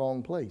found in the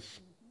wrong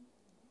place.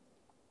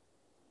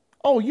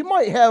 Oh, you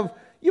might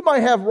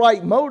have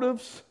right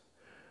motives.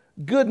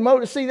 Good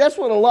motive. See, that's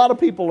what a lot of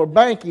people are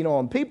banking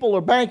on. People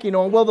are banking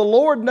on, well, the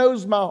Lord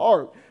knows my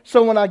heart.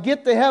 So when I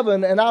get to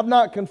heaven and I've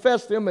not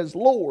confessed Him as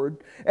Lord,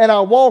 and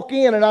I walk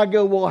in and I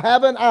go, well,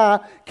 haven't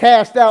I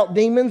cast out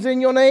demons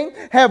in your name?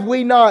 Have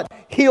we not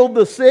healed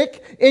the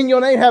sick in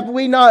your name? Have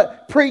we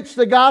not preached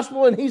the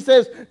gospel? And He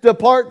says,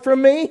 depart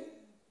from me.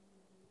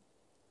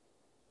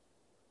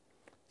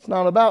 It's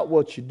not about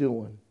what you're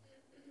doing.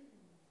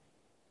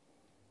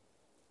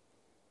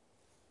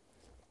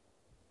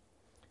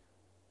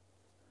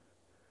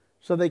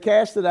 So they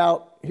cast it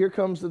out. Here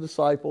comes the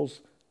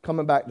disciples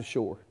coming back to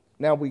shore.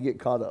 Now we get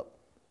caught up.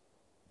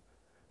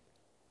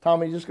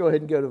 Tommy, just go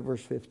ahead and go to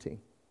verse 15.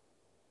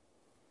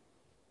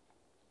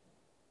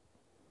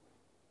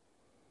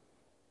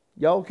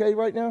 Y'all okay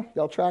right now?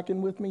 Y'all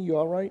tracking with me? You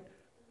all right?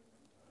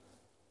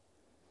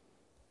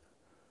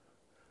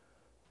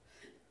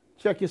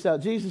 Check this out.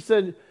 Jesus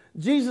said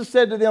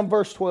to them,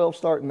 verse 12,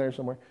 starting there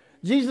somewhere.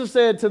 Jesus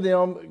said to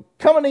them,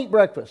 come and eat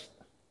breakfast.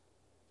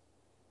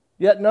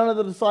 Yet none of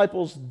the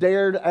disciples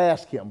dared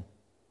ask Him,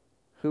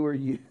 who are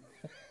you?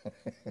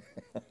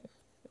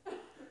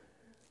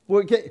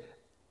 You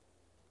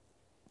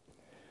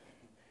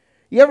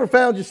ever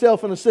found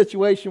yourself in a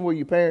situation where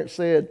your parents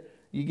said,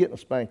 you're getting a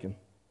spanking?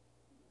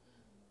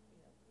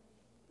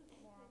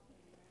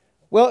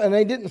 Well, and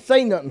they didn't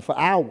say nothing for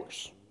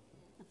hours.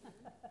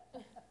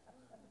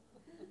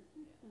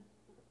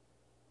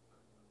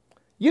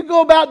 You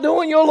go about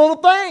doing your little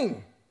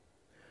thing.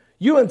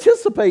 You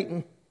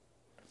anticipating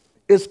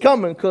it's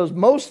coming, because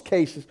most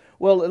cases,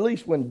 well, at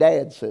least when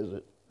Dad says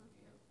it.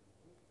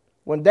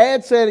 When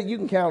Dad said it, you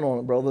can count on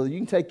it, brother. You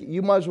can take it.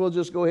 You might as well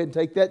just go ahead and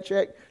take that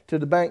check to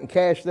the bank and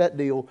cash that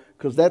deal,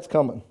 because that's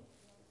coming.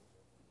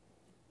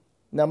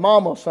 Now,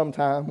 Mama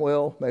sometime,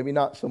 well, maybe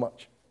not so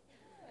much.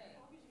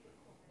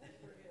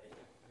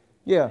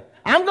 Yeah.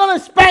 I'm going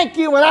to spank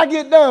you when I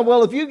get done.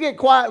 Well, if you get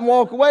quiet and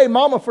walk away,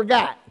 Mama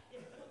forgot.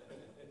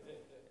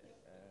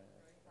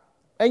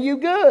 And you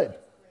good.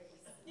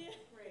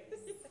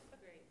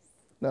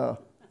 No,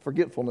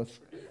 forgetfulness.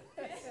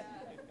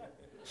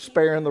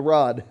 Sparing the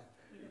rod.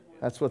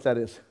 That's what that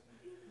is.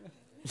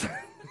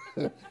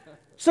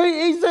 So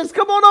he says,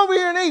 come on over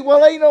here and eat.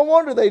 Well, ain't no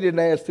wonder they didn't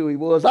ask who he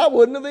was. I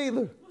wouldn't have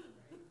either.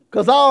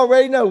 Because I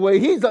already know. Well,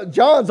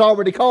 John's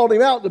already called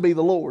him out to be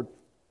the Lord.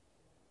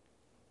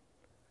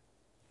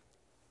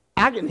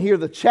 I can hear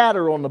the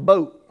chatter on the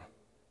boat.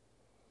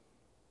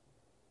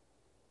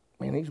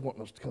 Man, he's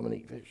wanting us to come and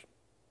eat fish.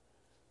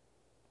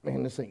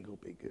 Man, this ain't going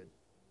to be good.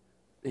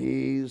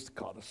 He's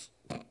caught us.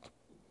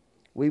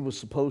 We were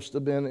supposed to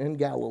have been in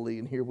Galilee,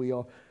 and here we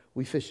are.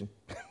 We fishing.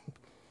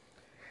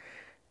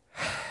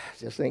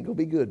 This ain't going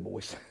to be good,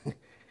 boys.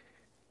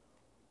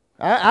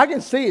 I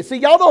can see it. See,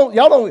 y'all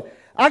don't.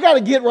 I got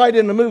to get right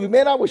in the movie.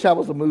 Man, I wish I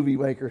was a movie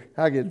maker.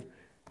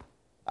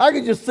 I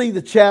could just see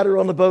the chatter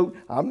on the boat.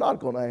 I'm not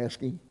going to ask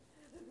him.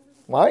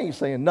 Well, I ain't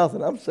saying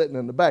nothing. I'm sitting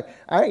in the back.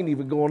 I ain't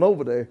even going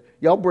over there.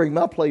 Y'all bring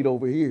my plate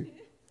over here.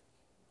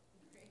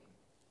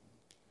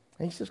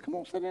 And he says, come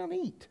on, sit down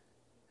and eat.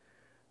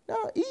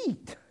 No,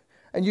 eat.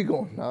 And you're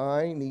going, no,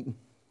 I ain't eating.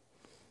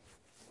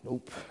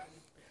 Nope.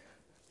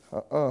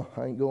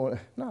 I ain't going.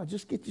 No,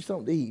 just get you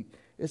something to eat.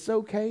 It's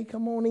okay.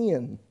 Come on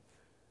in.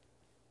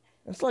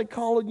 It's like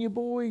calling your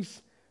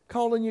boys,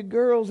 calling your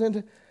girls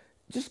into,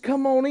 just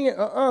come on in.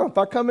 If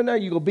I come in there,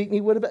 you going to beat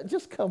me with a bat.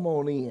 Just come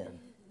on in.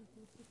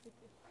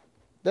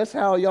 That's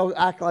how y'all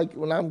act like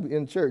when I'm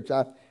in church.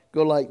 I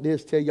go like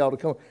this, tell y'all to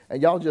come.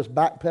 And y'all just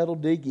backpedal,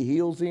 dig your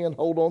heels in,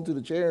 hold on to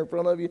the chair in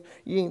front of you.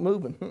 You ain't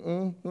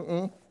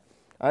moving.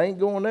 I ain't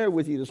going there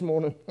with you this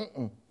morning.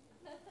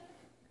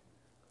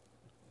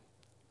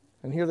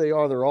 And here they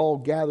are. They're all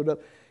gathered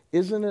up.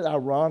 Isn't it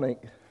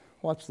ironic?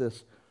 Watch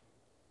this.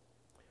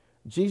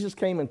 Jesus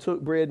came and took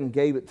bread and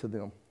gave it to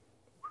them.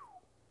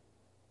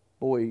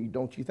 Boy,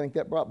 don't you think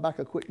that brought back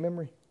a quick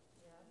memory?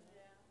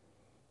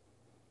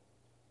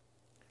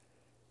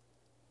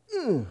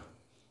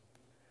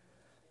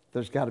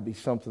 There's got to be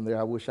something there.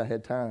 I wish I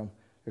had time.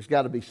 There's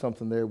got to be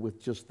something there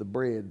with just the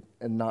bread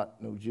and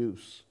not no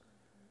juice.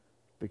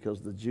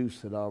 Because the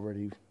juice had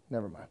already,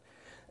 never mind.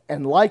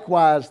 And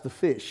likewise the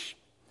fish.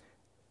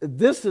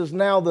 This is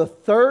now the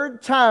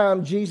third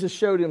time Jesus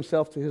showed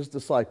himself to his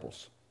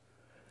disciples.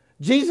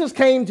 Jesus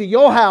came to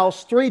your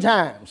house 3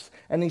 times.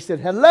 And he said,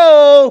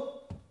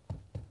 hello.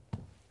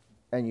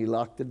 And you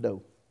locked the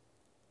door.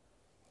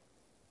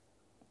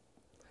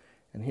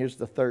 And here's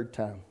the third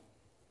time.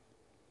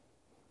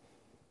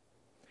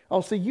 Oh,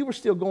 see, you were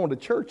still going to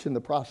church in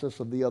the process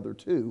of the other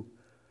 2.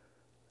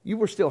 You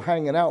were still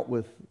hanging out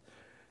with,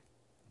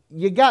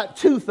 you got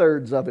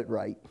 2/3 of it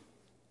right.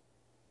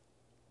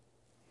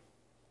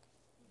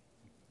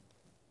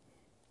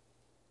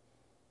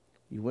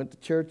 You went to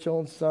church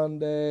on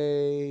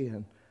Sunday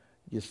and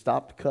you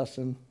stopped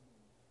cussing.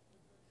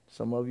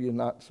 Some of you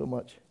not so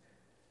much.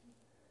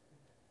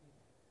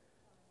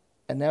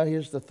 And now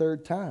here's the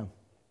third time.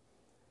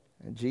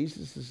 And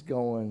Jesus is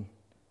going,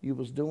 you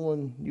was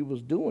doing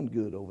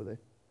good over there.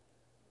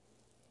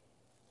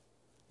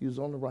 You was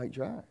on the right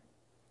track.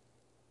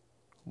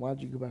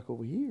 Why'd you go back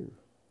over here?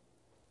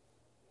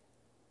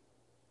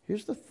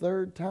 Here's the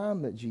third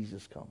time that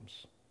Jesus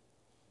comes.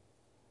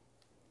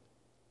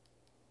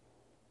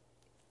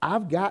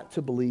 I've got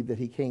to believe that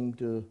he came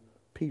to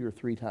Peter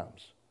 3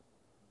 times.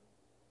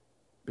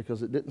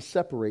 Because it didn't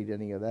separate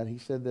any of that. He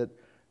said that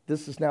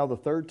this is now the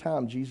third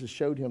time Jesus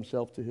showed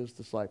himself to his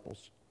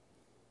disciples.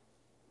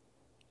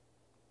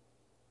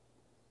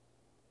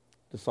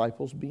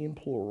 Disciples being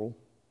plural,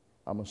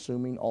 I'm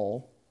assuming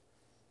all,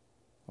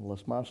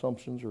 unless my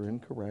assumptions are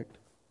incorrect.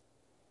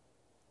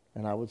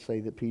 And I would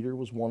say that Peter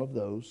was one of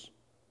those,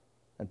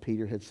 and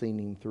Peter had seen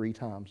him 3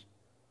 times,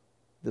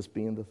 this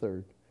being the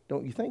third.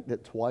 Don't you think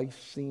that twice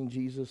seeing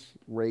Jesus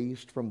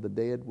raised from the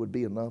dead would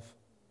be enough?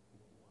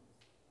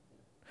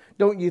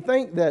 Don't you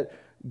think that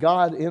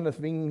God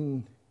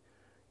intervening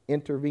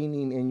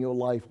in your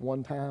life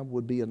one time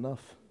would be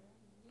enough?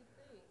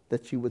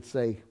 That you would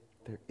say,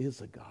 there is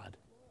a God.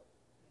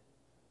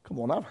 Come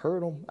on, I've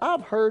heard them.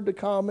 I've heard the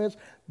comments.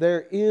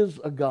 There is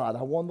a God.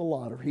 I won the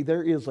lottery.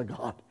 There is a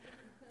God.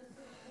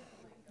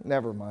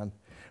 Never mind.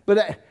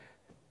 But,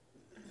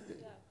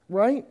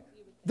 right?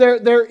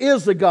 There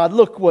is a God.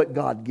 Look what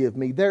God give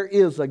me. There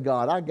is a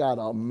God. I got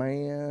a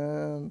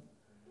man.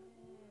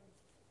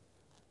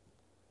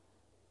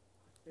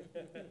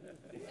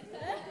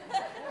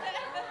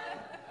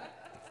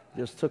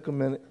 Just took a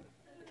minute.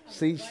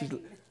 See, she's a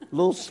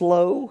little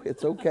slow.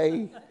 It's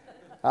okay.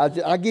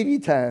 I'll give you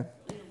time.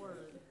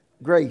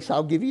 Grace,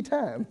 I'll give you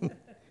time.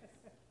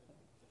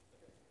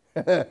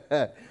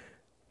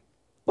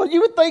 But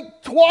you would think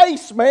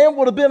twice, man,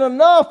 would have been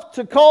enough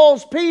to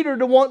cause Peter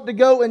to want to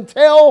go and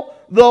tell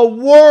the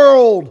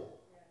world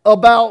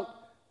about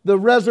the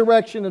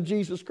resurrection of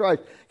Jesus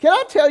Christ. Can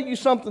I tell you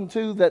something,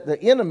 too, that the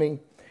enemy,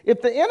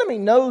 if the enemy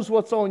knows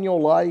what's on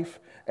your life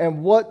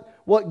and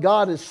what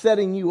God is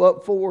setting you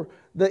up for,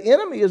 the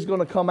enemy is going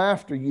to come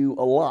after you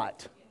a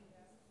lot.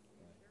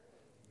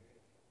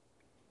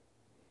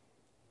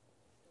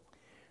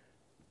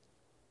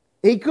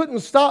 He couldn't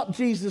stop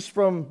Jesus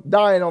from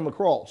dying on the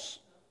cross.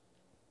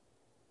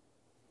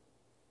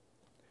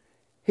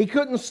 He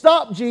couldn't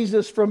stop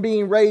Jesus from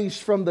being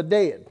raised from the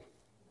dead.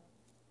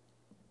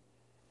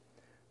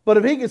 But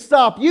if he could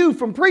stop you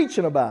from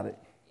preaching about it.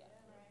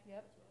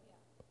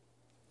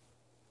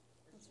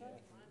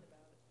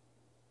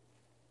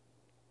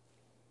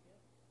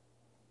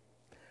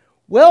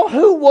 Well,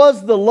 who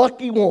was the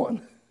lucky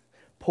one?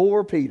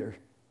 Poor Peter.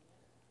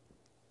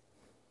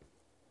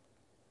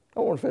 I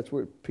wonder if that's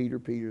where Peter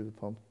the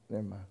pump.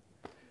 Never mind.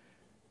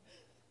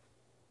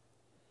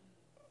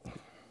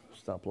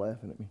 Stop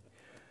laughing at me.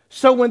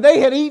 So when they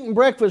had eaten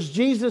breakfast,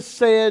 Jesus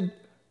said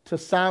to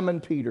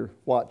Simon Peter,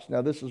 watch,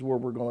 now this is where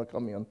we're going to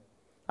come in.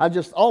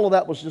 All of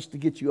that was just to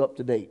get you up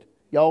to date.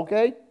 Y'all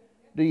okay?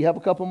 Do you have a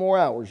couple more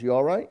hours? You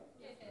all right?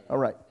 All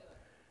right.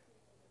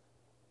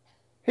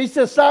 He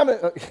says, Simon,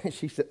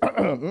 she said,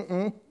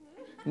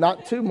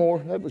 not two more.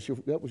 That was your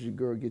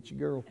girl, get your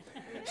girl.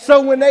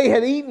 So when they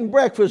had eaten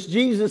breakfast,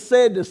 Jesus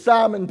said to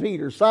Simon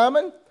Peter,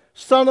 Simon,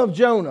 son of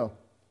Jonah,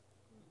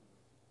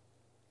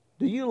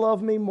 do you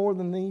love me more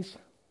than these?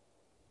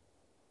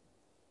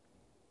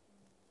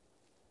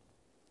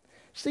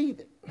 See,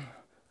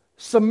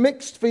 some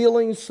mixed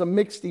feelings, some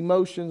mixed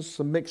emotions,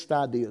 some mixed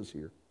ideas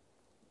here.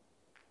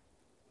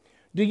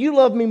 Do you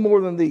love me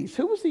more than these?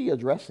 Who was he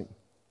addressing?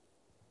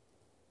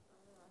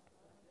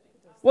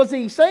 Was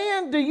he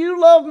saying, do you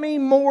love me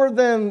more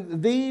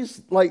than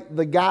these, like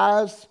the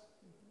guys?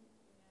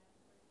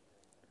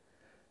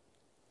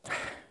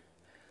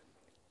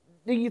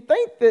 Do you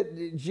think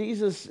that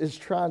Jesus is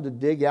trying to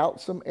dig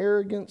out some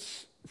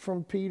arrogance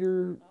from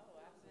Peter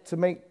to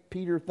make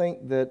Peter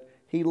think that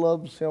he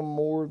loves him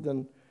more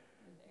than...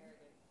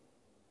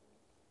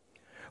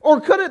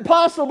 Or could it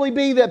possibly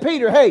be that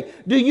Peter, hey,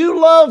 do you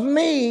love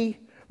me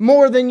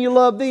more than you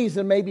love these?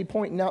 And maybe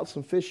pointing out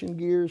some fishing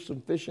gear,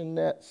 some fishing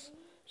nets,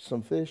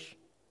 some fish.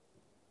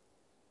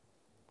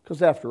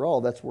 Because after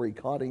all, that's where he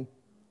caught him.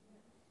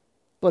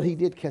 But he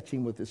did catch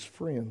him with his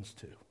friends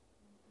too.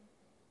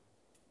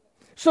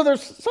 So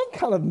there's some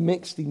kind of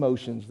mixed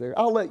emotions there.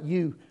 I'll let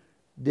you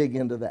dig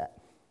into that.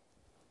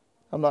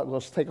 I'm not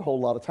going to take a whole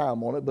lot of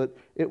time on it, but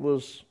it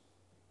was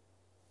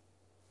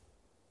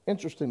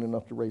interesting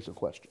enough to raise a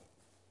question.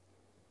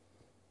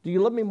 Do you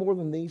love me more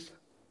than these?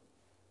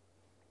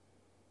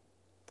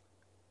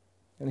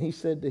 And he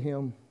said to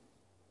him,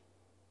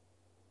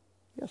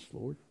 yes,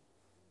 Lord.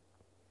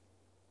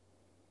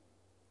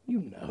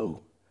 You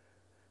know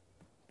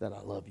that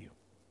I love you.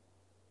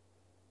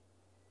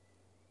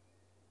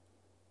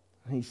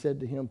 And he said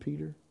to him,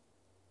 Peter,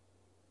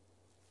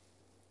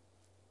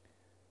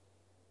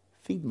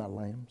 feed my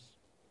lambs.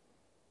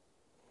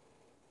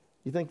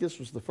 You think this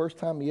was the first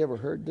time he ever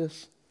heard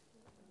this?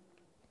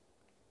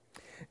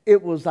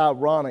 It was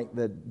ironic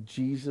that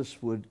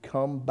Jesus would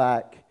come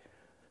back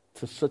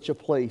to such a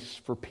place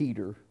for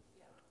Peter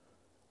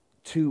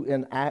to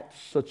enact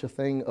such a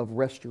thing of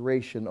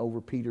restoration over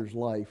Peter's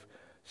life,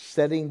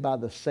 setting by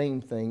the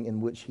same thing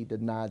in which he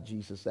denied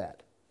Jesus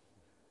at.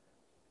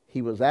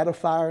 He was at a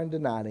fire and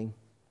denied him.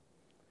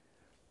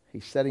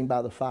 He's setting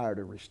by the fire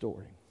to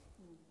restore him.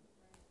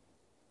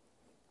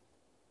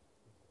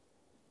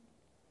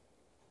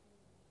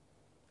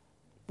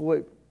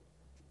 Boy,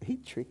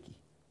 he's tricky.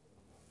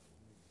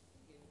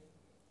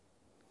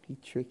 He's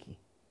tricky.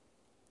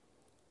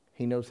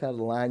 He knows how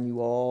to line you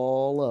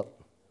all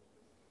up.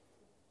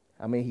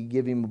 I mean, he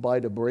give him a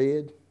bite of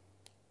bread,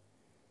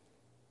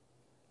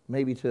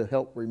 maybe to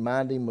help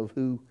remind him of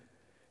who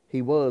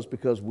he was,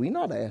 because we're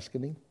not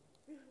asking him.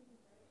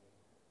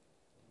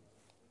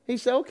 He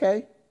said,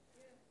 okay,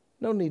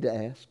 no need to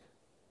ask.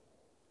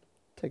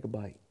 Take a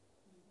bite.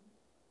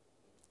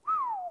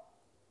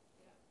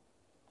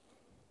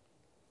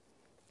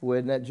 Well,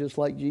 isn't that just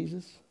like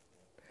Jesus?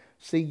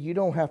 See, you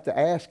don't have to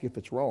ask if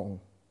it's wrong.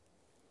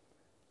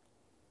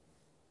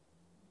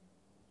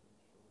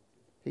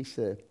 He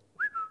said,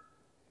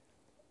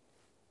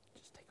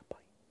 just take a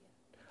bite.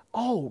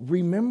 Oh,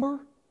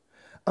 remember?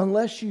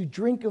 Unless you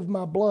drink of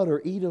my blood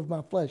or eat of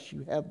my flesh,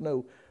 you have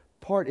no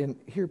part in...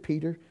 Here,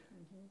 Peter,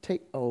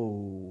 take...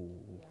 Oh,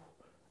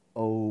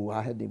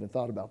 I hadn't even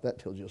thought about that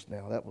till just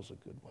now. That was a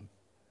good one.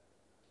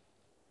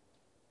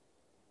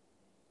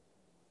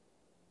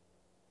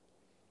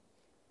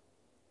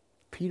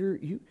 Peter,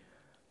 you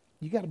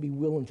got to be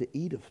willing to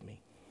eat of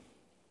me.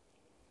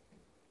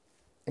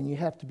 And you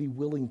have to be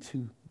willing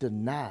to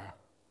deny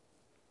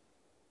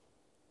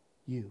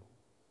you.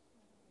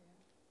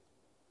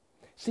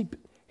 See,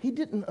 he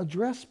didn't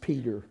address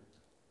Peter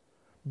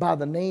by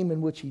the name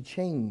in which he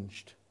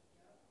changed.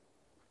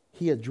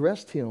 He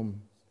addressed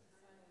him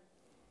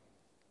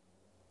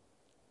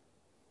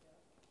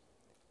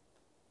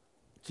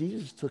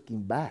Jesus took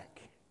him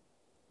back.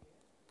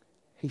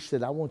 He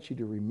said, I want you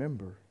to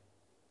remember.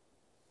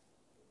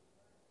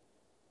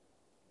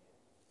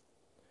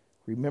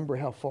 Remember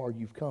how far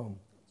you've come.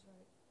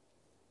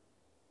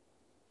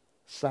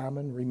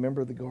 Simon,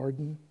 remember the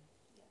garden?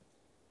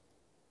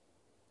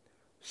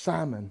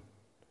 Simon,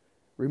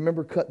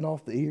 remember cutting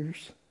off the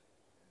ears?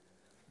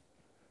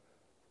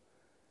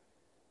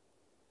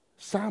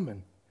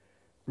 Simon,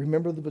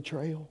 remember the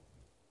betrayal?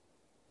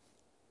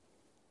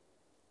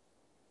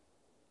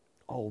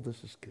 Oh,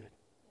 this is good.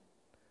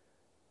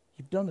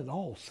 You've done it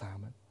all,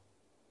 Simon.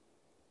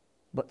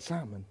 But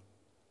Simon,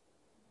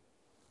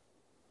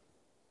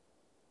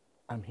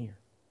 I'm here.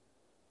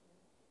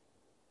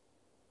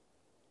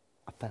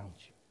 I found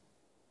you.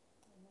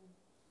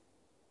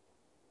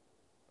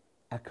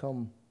 I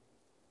come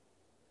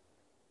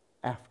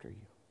after you.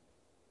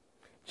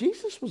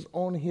 Jesus was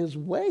on his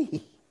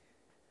way.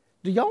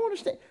 Do y'all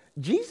understand?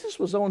 Jesus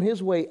was on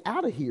his way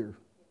out of here.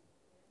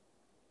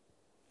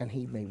 And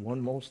he made one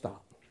more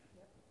stop.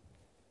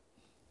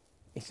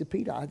 He said,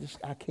 Peter,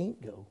 I can't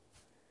go.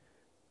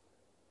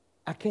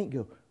 I can't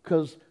go.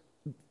 Because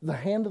the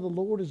hand of the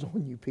Lord is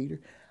on you, Peter.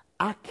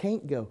 I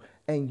can't go.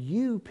 And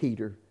you,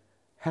 Peter,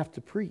 have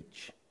to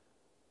preach.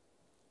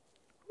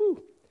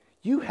 Whew.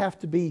 You have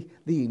to be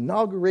the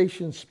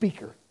inauguration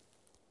speaker.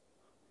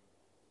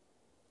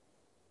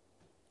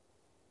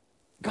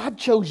 God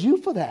chose you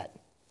for that.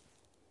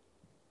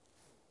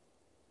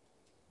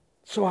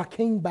 So I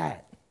came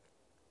back.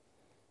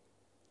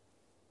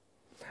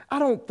 I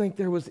don't think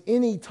there was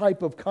any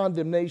type of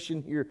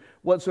condemnation here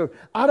whatsoever.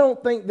 I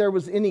don't think there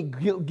was any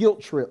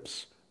guilt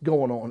trips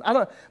going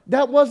on.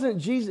 That wasn't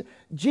Jesus.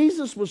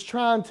 Jesus was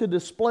trying to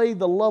display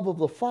the love of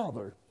the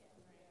Father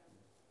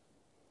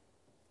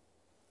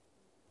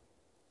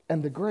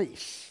and the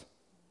grace.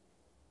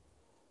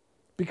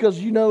 Because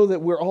you know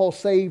that we're all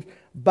saved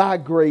by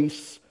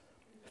grace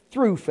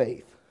through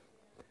faith.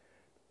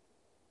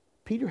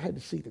 Peter had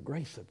to see the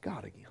grace of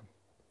God again.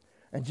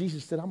 And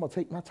Jesus said, I'm going to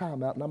take my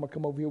time out and I'm going to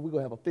come over here. We're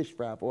going to have a fish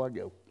fry before I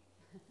go.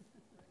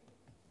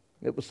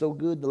 It was so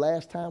good the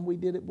last time we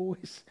did it,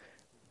 boys.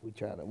 We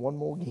tried it one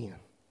more again.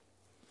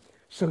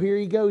 So here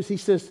he goes. He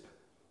says,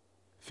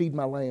 feed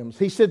my lambs.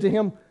 He said to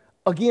him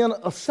again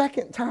a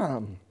second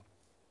time,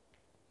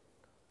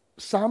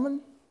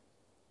 Simon,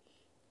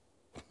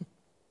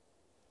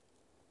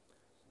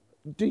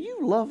 do you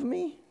love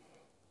me?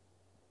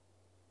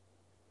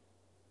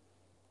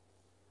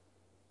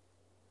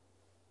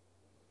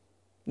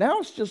 Now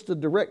it's just a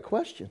direct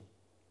question.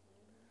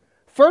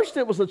 First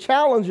it was a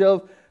challenge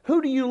of,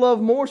 who do you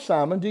love more,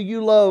 Simon? Do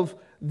you love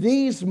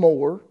these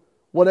more?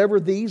 Whatever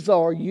these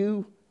are,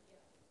 you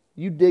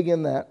dig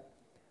in that.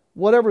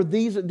 Whatever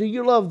these, do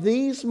you love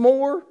these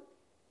more?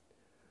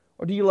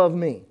 Or do you love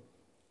me?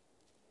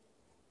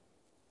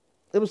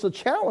 It was a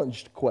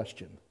challenged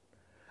question.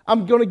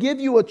 I'm going to give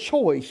you a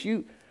choice.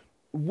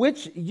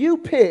 Which you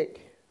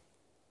pick.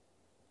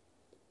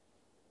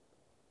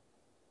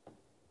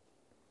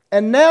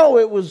 And now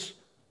it was,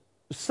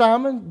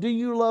 Simon, do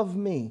you love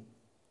me?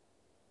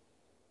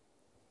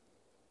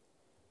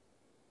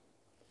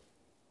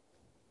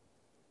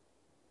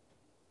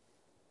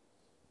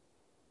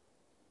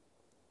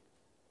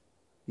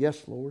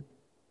 Yes, Lord.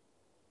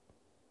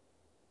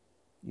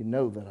 You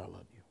know that I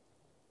love you.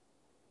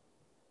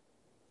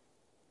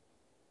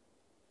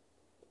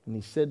 And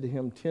he said to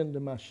him, tend to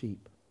my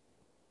sheep.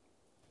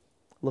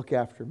 Look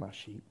after my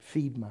sheep.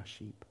 Feed my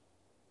sheep.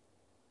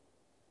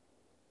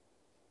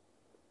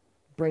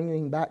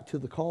 Bringing back to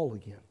the call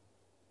again.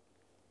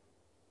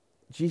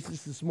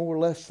 Jesus is more or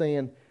less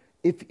saying,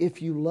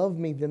 if you love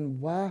me, then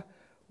why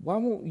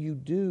won't you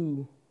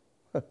do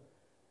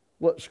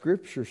what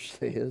Scripture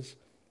says?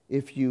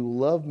 If you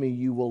love me,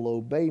 you will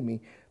obey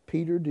me.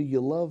 Peter, do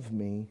you love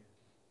me?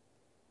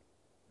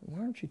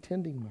 Why aren't you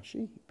tending my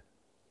sheep?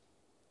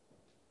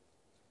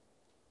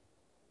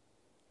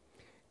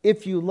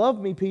 If you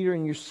love me, Peter,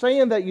 and you're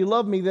saying that you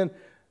love me, then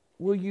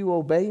will you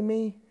obey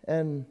me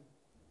and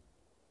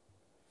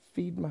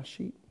feed my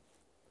sheep?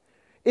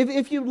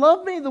 If you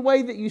love me the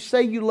way that you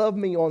say you love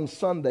me on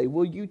Sunday,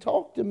 will you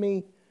talk to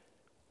me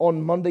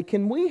on Monday?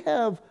 Can we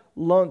have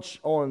lunch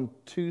on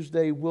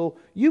Tuesday? Will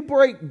you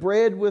break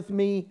bread with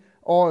me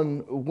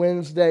on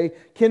Wednesday?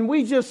 Can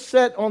we just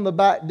sit on the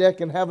back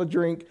deck and have a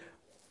drink?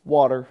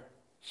 Water,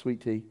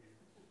 sweet tea.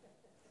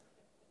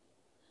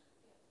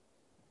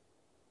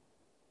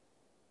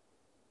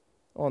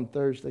 On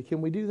Thursday.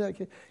 Can we do that?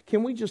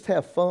 Can we just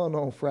have fun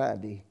on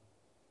Friday?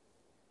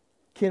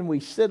 Can we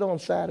sit on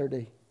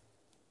Saturday?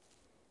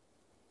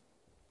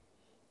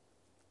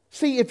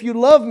 See, if you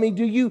love me,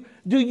 do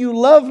you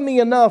love me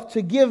enough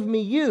to give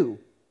me you?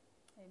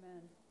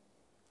 Amen.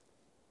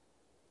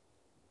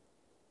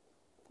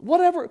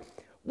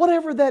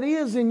 Whatever that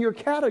is in your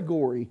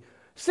category.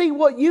 See,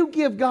 what you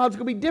give God's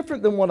going to be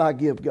different than what I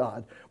give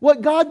God.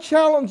 What God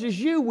challenges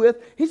you with,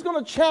 He's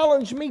going to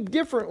challenge me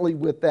differently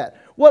with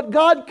that. What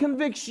God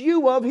convicts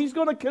you of, He's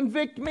going to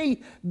convict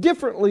me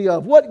differently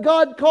of. What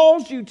God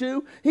calls you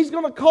to, He's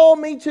going to call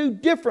me to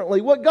differently.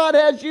 What God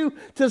has you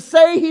to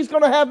say, He's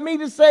going to have me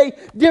to say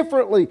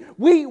differently.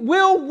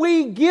 Will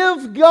we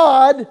give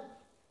God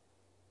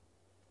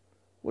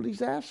what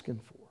He's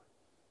asking for?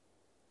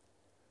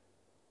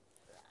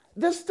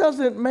 This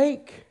doesn't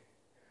make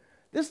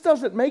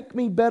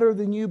me better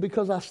than you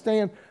because I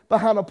stand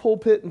behind a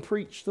pulpit and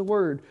preach the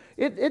word.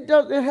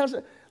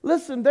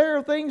 Listen, there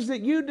are things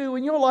that you do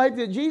in your life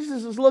that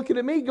Jesus is looking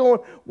at me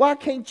going, why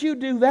can't you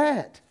do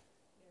that?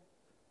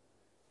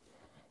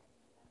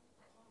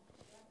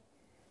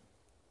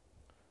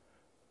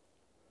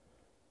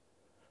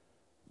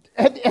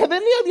 Have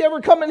any of you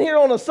ever come in here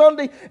on a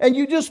Sunday and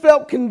you just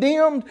felt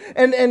condemned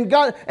and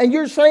God, and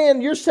you're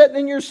saying, you're sitting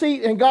in your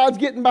seat and God's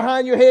getting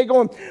behind your head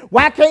going,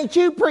 why can't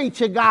you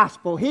preach a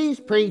gospel? He's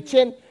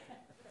preaching.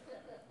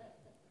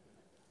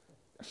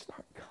 That's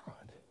not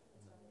God.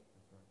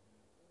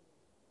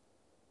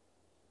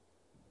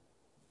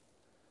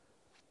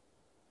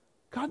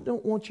 God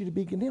don't want you to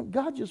be condemned.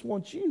 God just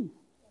wants you.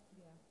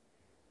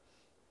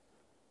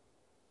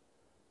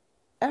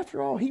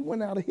 After all, He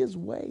went out of His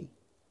way.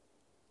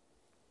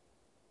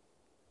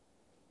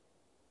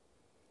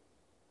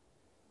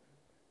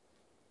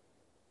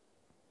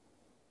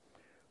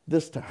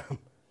 This time,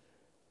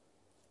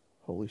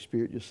 Holy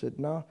Spirit just said,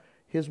 no,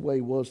 His way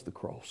was the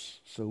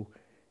cross. So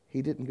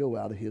He didn't go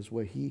out of His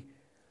way. He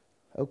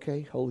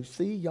Okay, Holy,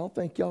 see, y'all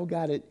think y'all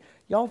got it.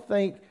 Y'all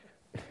think,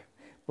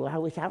 well, I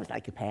wish I was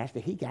like a pastor.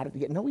 He got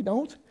it. No, he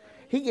don't.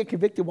 He get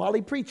convicted while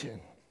he preaching.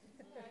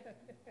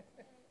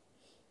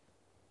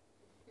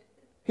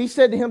 He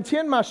said to him,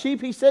 tend my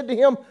sheep. He said to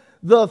him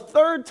the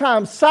third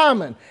time,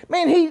 Simon.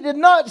 Man, he did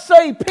not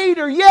say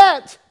Peter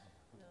yet.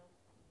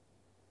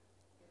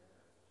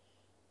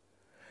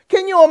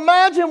 Can you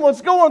imagine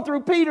what's going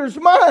through Peter's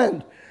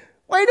mind?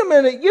 Wait a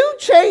minute, you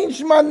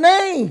changed my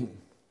name.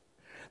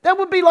 That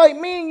would be like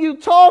me and you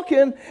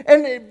talking,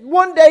 and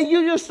one day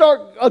you just start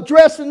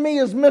addressing me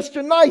as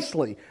Mr.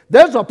 Nicely.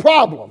 There's a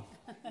problem.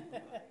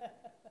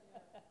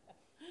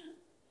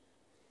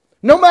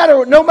 No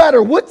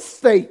matter what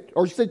state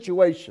or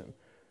situation.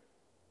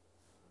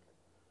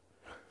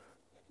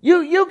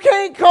 You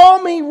can't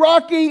call me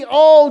Rocky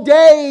all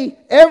day,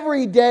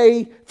 every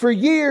day, for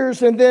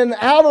years, and then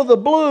out of the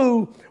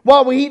blue,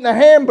 while we're eating a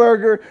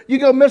hamburger, you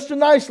go, Mr.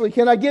 Nicely,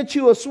 can I get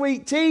you a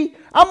sweet tea?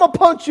 I'm going to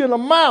punch you in the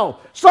mouth.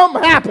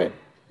 Something happened.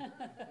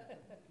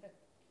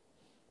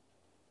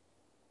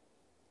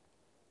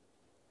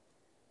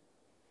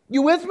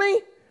 You with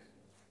me?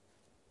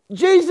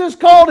 Jesus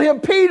called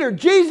him Peter.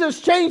 Jesus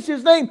changed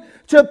his name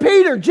to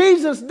Peter.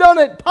 Jesus done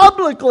it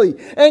publicly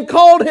and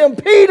called him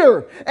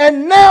Peter.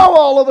 And now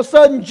all of a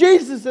sudden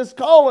Jesus is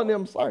calling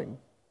him Simon.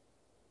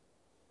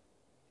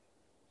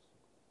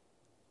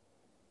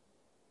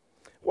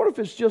 What if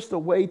it's just a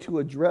way to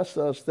address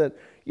us that,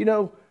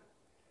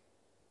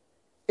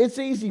 it's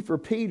easy for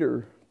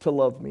Peter to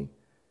love me.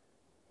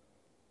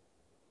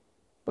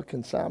 But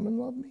can Simon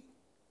love me?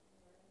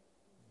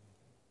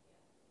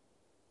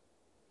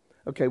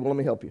 Okay, well, let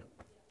me help you.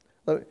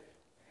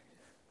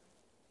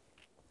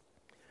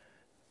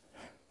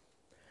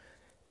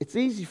 It's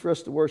easy for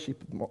us to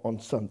worship on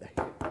Sunday.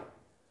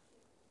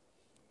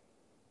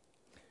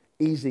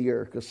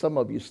 Easier, because some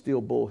of you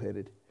still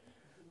bullheaded.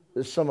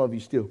 There's some of you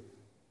still.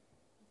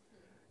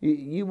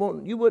 You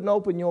wouldn't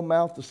open your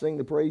mouth to sing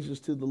the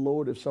praises to the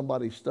Lord if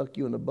somebody stuck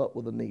you in the butt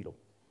with a needle.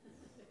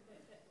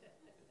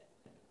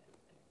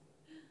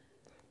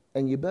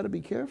 And you better be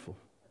careful.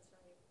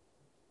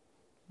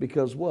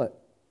 Because what?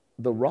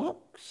 The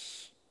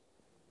rocks?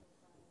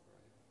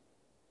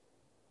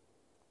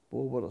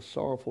 Boy, what a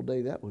sorrowful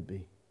day that would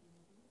be.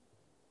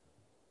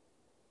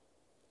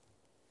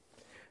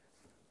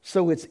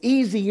 So it's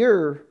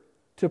easier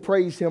to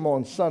praise him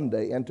on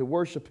Sunday and to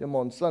worship him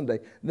on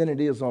Sunday than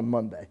it is on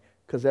Monday,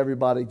 because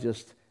everybody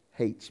just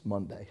hates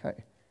Monday.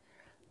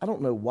 I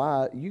don't know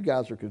why you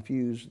guys are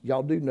confused.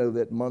 Y'all do know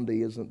that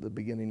Monday isn't the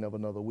beginning of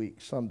another week.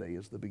 Sunday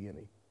is the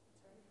beginning.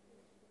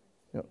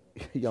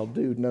 Y'all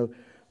do know.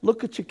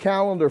 Look at your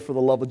calendar, for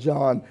the love of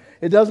John.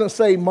 It doesn't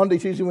say Monday,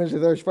 Tuesday, Wednesday,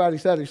 Thursday, Friday,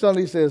 Saturday,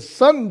 Sunday. It says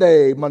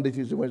Sunday, Monday,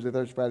 Tuesday, Wednesday,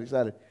 Thursday, Friday,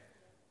 Saturday.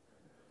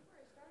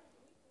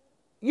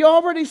 You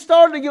already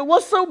started again.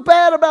 What's so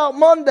bad about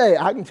Monday?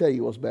 I can tell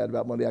you what's bad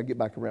about Monday. I get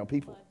back around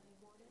people.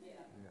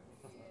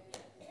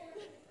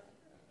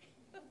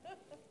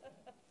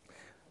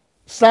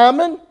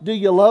 Simon, do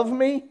you love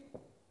me?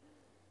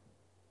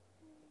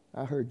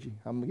 I heard you.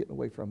 I'm getting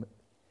away from it.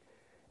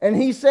 And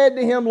he said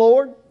to him,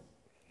 Lord,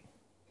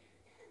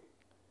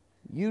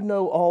 you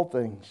know all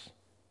things.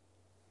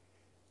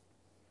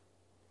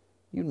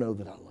 You know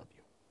that I love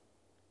you.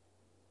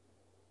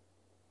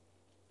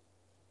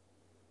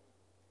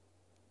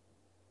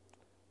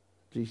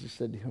 Jesus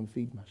said to him,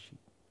 feed my sheep.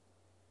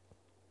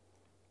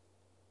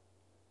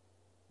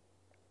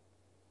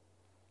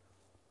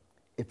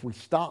 If we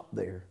stop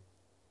there,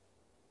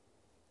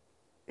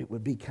 it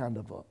would be kind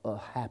of a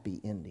happy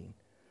ending.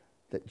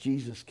 That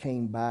Jesus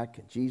came back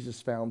and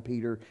Jesus found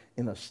Peter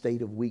in a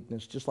state of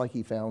weakness, just like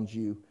he found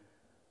you,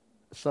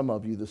 some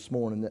of you this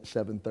morning at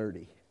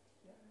 7:30.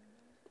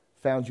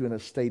 Found you in a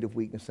state of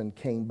weakness and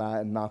came by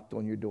and knocked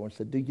on your door and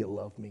said, do you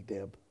love me,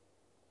 Deb?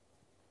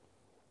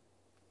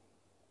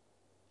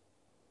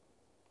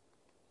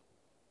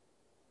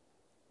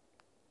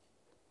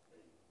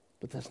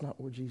 But that's not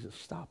where Jesus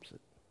stops it.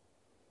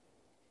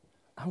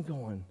 I'm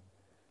going,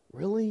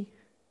 really?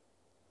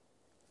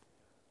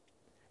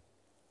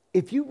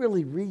 If you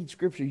really read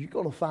Scripture, you're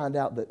going to find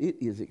out that it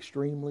is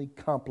extremely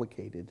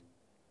complicated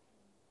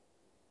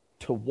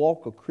to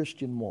walk a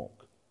Christian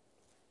walk.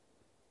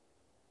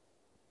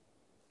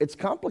 It's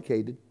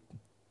complicated.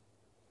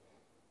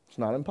 It's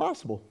not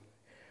impossible.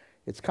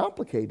 It's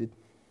complicated.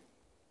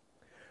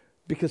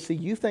 Because, see,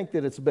 you think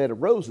that it's a bed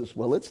of roses.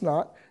 Well, it's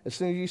not. As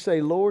soon as you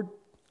say, Lord,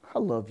 I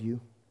love you,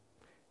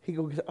 he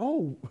goes,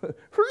 oh,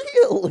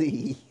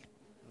 really?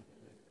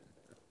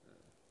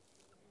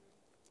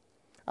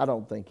 I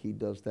don't think he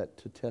does that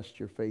to test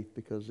your faith,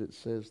 because it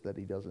says that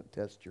he doesn't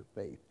test your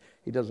faith.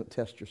 He doesn't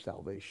test your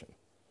salvation.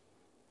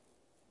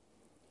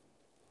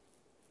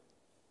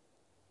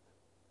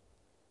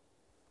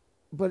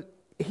 But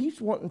he's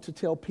wanting to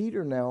tell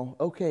Peter now,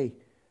 okay,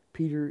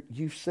 Peter,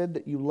 you've said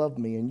that you love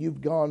me, and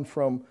you've gone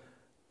from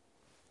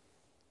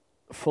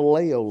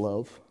phileo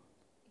love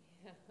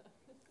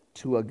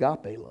to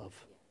agape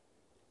love.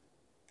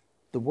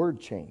 The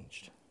word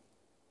changed.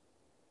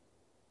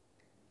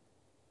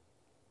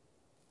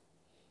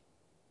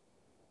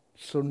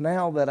 So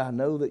now that I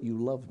know that you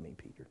love me,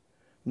 Peter,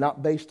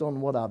 not based on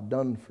what I've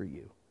done for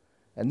you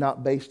and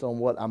not based on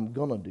what I'm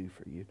going to do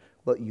for you,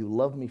 but you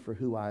love me for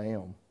who I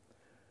am.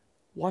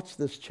 Watch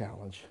this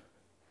challenge.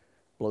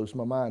 Blows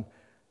my mind.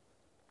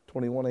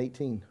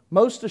 21:18.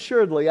 Most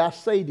assuredly, I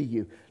say to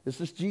you, this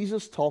is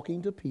Jesus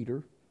talking to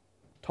Peter,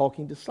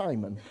 talking to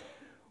Simon.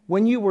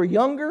 When you were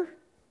younger,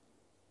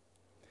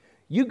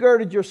 you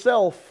girded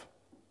yourself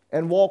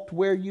and walked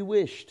where you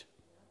wished.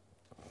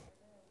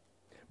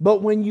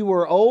 But when you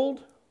are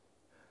old,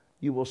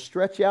 you will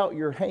stretch out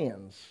your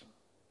hands,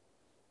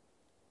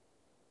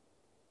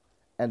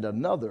 and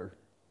another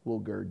will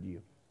gird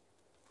you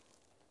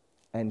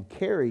and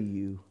carry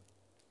you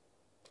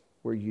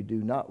where you do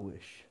not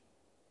wish.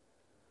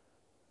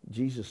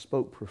 Jesus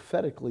spoke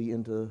prophetically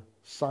into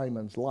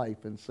Simon's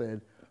life and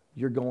said,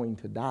 you're going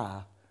to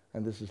die,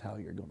 and this is how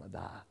you're going to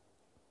die.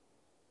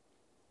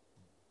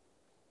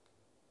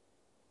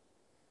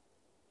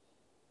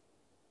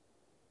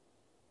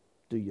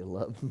 Do you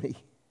love me?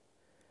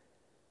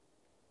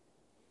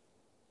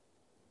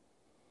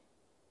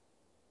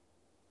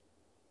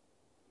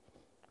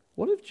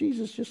 What if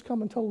Jesus just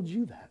come and told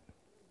you that?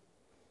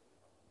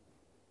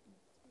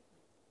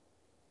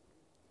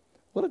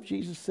 What if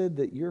Jesus said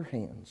that your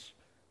hands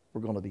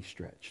were going to be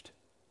stretched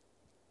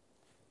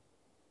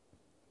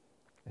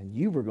and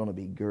you were going to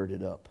be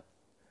girded up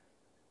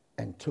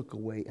and took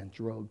away and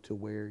dragged to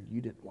where you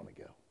didn't want to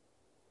go?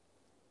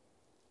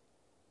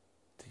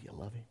 Do you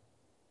love him?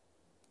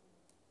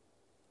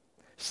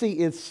 See,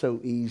 it's so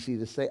easy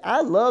to say,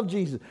 I love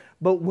Jesus.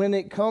 But when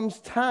it comes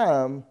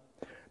time,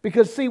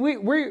 because see,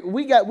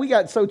 we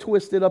got so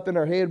twisted up in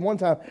our head. One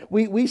time,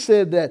 we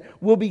said that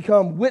we'll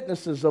become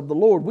witnesses of the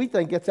Lord. We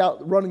think it's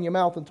out running your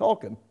mouth and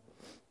talking.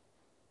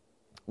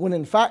 When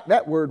in fact,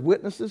 that word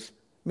witnesses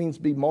means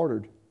be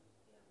martyred.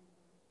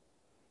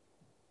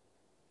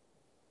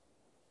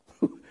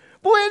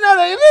 Boy, isn't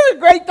that a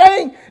great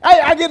thing?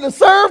 I get to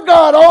serve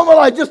God all my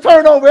life, just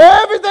turn over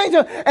everything,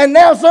 and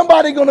now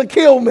somebody's going to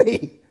kill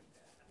me.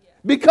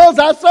 Because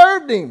I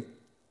served him.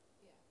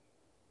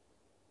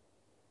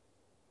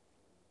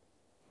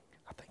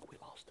 I think we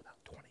lost about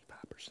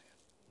 25%.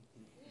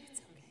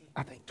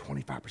 I think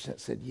 25%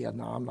 said, yeah,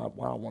 no, I'm not.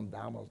 Well, I don't want to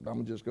die. I'm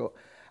going to just go.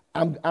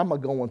 I'm going to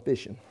go on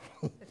fishing.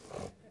 I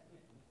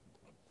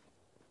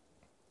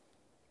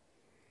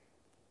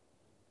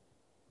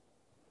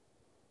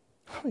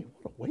mean,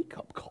 what a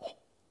wake-up call.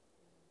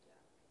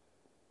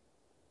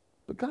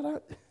 But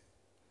God,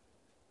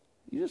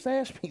 you just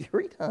asked me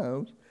 3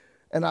 times.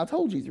 And I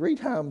told you 3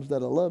 times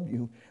that I love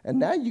you. And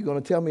now you're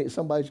going to tell me that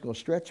somebody's going to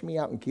stretch me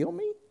out and kill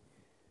me?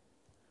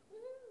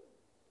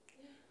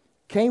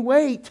 Can't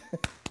wait.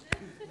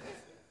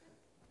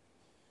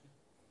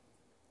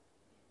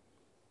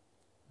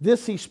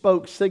 This he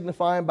spoke,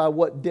 signifying by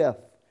what death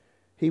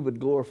he would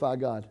glorify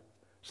God.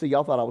 See,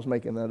 y'all thought I was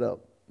making that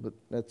up. But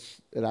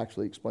it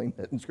actually explained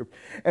that in Scripture.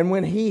 And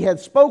when he had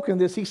spoken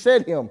this, he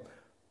said to him,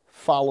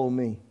 follow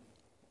me.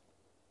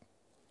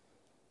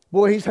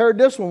 Boy, he's heard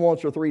this one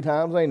once or 3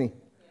 times, ain't he?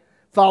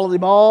 Followed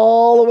him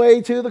all the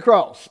way to the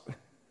cross.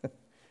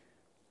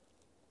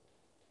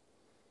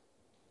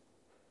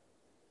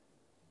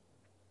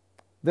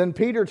 Then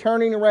Peter,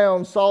 turning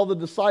around, saw the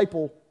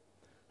disciple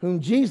whom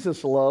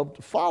Jesus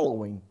loved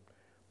following.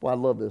 Boy, I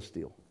love this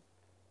deal.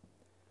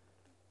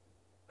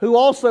 Who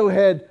also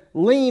had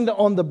leaned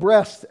on the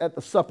breast at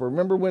the supper.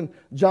 Remember when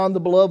John the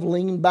Beloved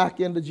leaned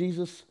back into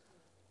Jesus?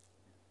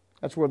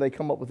 That's where they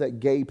come up with that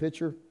gay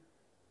picture.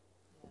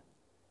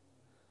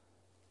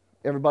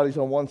 Everybody's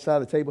on one side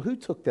of the table. Who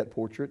took that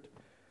portrait?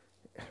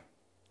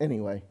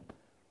 Anyway.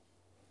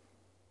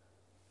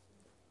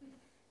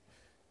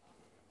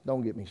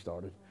 Don't get me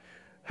started.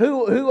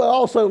 Who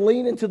also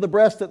leaned into the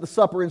breast at the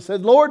supper and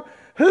said, Lord,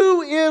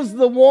 who is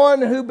the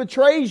one who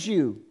betrays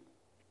you?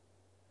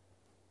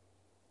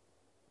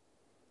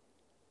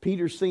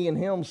 Peter, seeing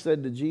him,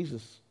 said to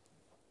Jesus,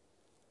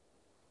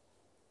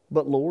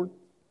 but Lord,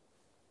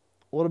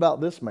 what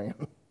about this man?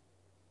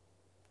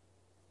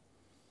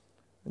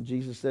 And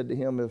Jesus said to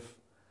him,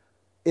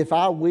 if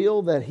I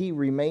will that he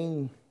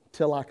remain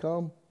till I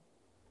come,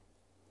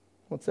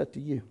 what's that to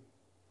you?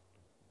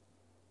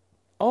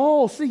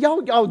 Oh, see,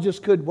 y'all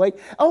just couldn't wait.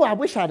 Oh, I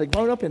wish I'd have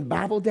grown up in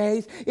Bible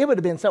days. It would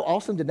have been so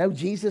awesome to know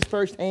Jesus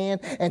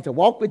firsthand and to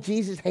walk with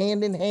Jesus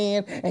hand in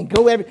hand and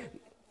go every...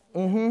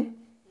 Mm-hmm.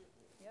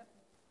 Yep.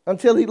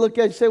 Until he looked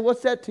at you and said,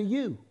 what's that to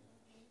you?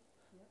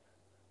 Yep.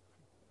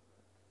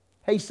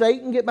 Hey,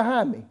 Satan, get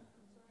behind me.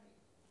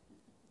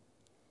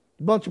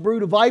 Bunch of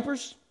brood of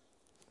vipers,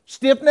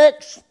 stiff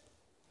necks.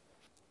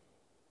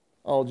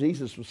 Oh,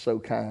 Jesus was so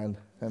kind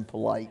and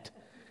polite.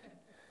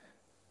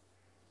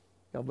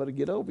 Y'all better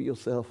get over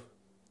yourself.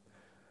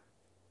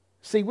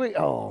 See,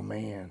 oh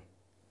man.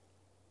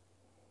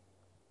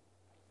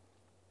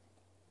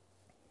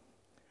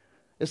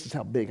 This is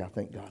how big I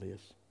think God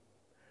is.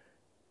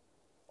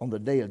 On the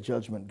day of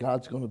judgment,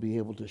 God's going to be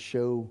able to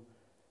show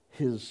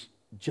his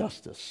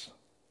justice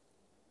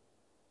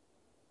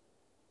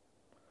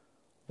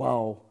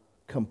while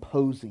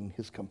composing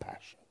his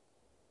compassion.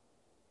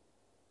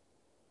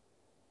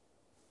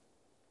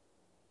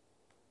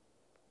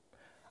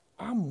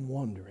 I'm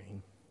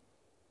wondering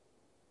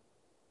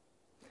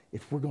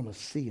if we're going to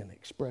see an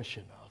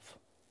expression of,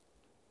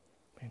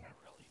 man, I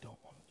really don't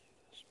want to do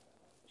this.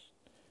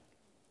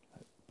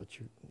 But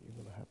you're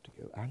going to have to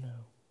go. I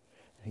know.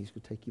 And he's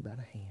going to take you by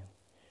the hand.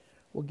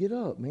 Well, get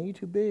up, man. You're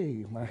too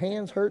big. My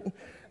hand's hurting.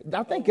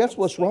 I think that's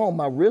what's wrong.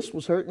 My wrist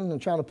was hurting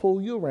and trying to pull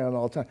you around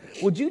all the time.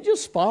 Would you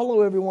just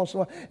follow every once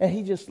in a while? And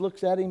he just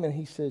looks at him and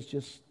he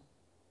says,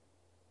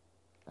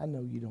 I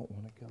know you don't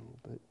want to go,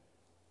 but,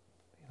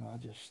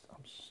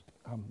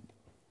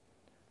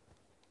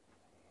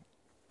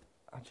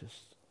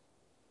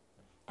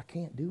 I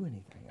can't do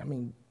anything. I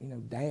mean,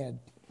 Dad,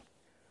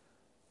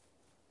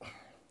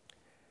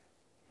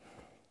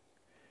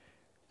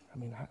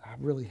 I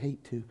really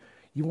hate to.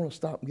 You want to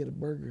stop and get a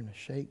burger and a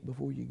shake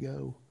before you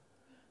go?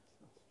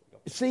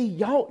 See,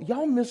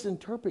 y'all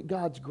misinterpret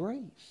God's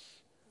grace.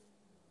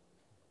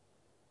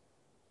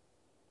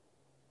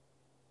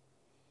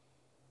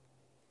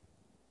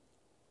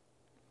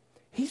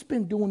 He's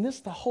been doing this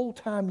the whole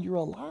time you're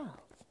alive.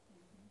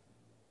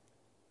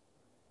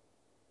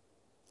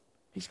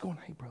 He's going,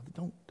 hey, brother,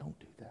 don't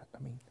do that.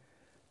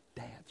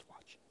 Dad's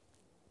watching.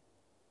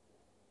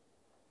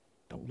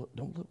 Don't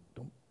look.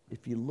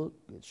 If you look,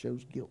 it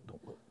shows guilt.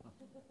 Don't look.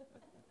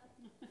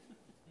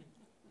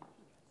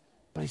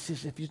 But he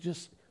says, if you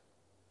just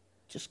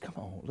come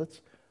on,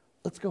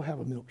 let's go have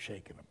a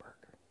milkshake and a burger.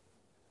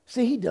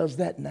 See, he does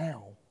that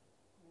now.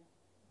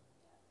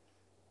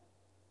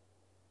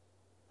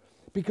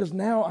 Because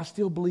now I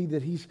still believe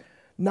that he's,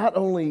 not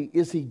only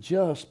is he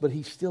just, but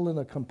he's still in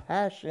a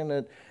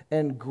compassionate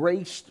and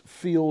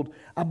grace-filled,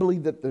 I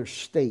believe that there's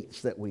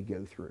states that we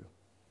go through.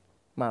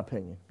 My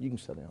opinion. You can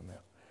sit down now.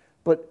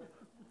 But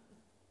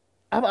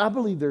I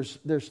believe there's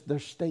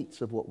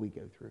states of what we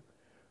go through.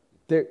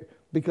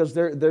 Because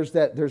there's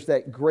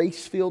that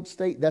grace-filled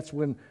state. That's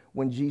when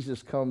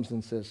Jesus comes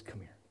and says, come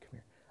here,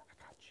 I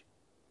got you.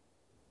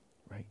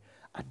 Right?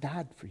 I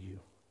died for you.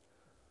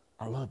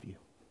 I love you.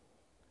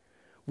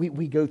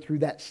 We go through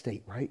that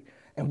state, right?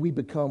 And we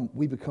become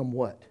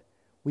what?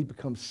 We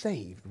become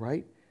saved,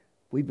 right?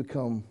 We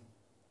become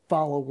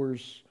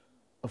followers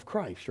of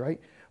Christ, right?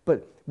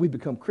 But we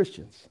become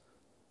Christians.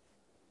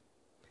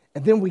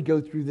 And then we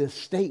go through this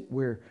state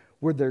where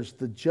there's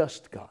the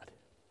just God.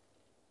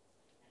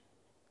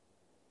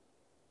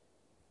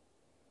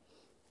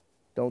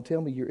 Don't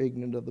tell me you're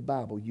ignorant of the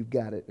Bible. You've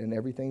got it. And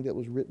everything that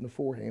was written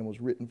beforehand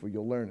was written for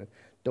your learning.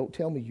 Don't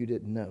tell me you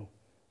didn't know.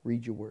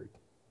 Read your word.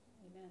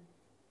 Amen.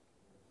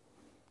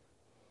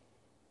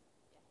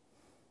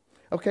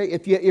 Okay,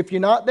 if you're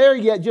not there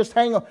yet, just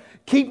hang on.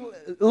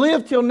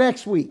 Live till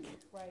next week.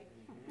 Right.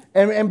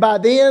 And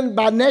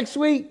by next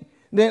week,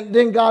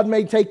 then God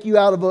may take you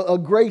out of a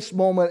grace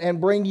moment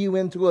and bring you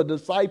into a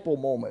disciple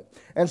moment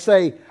and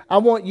say, I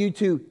want you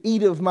to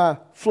eat of my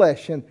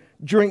flesh and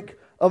drink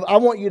of, I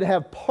want you to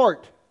have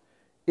part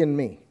in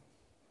me.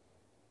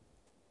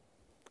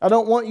 I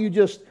don't want you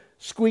just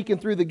squeaking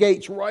through the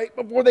gates right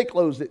before they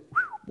close it.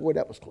 Whew, boy,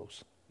 that was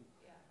close.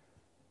 Yeah.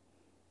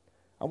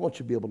 I want you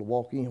to be able to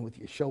walk in with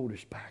your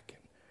shoulders back.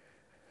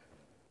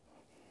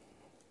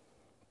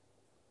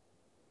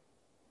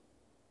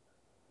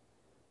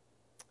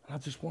 I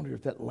just wonder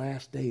if that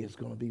last day is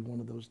going to be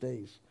one of those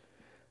days.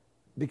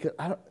 Because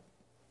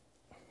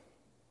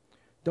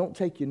don't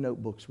take your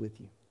notebooks with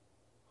you.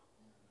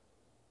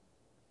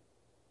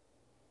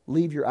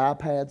 Leave your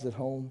iPads at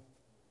home.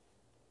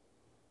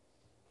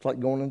 It's like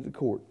going into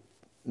court.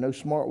 No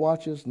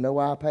smartwatches, no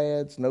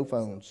iPads, no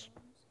phones.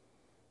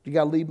 You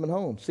got to leave them at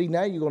home. See,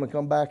 now you're going to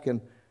come back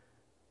and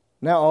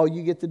now all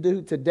you get to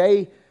do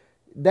today,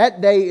 that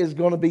day is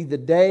going to be the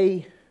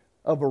day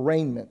of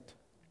arraignment.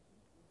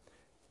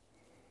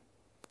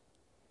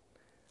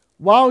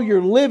 While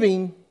you're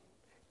living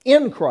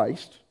in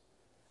Christ,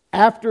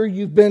 after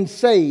you've been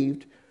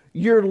saved,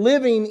 you're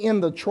living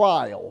in the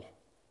trial.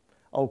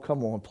 Oh,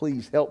 come on,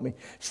 please help me.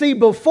 See,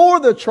 before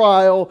the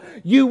trial,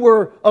 you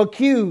were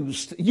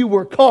accused, you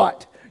were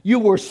caught, you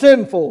were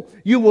sinful,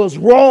 you was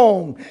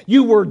wrong,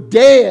 you were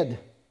dead.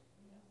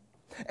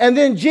 And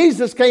then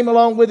Jesus came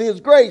along with His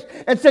grace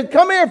and said,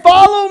 come here,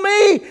 follow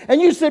me.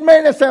 And you said,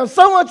 man, that sounds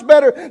so much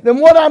better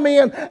than what I'm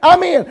in.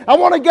 I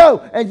want to go.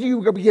 And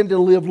you begin to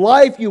live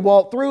life. You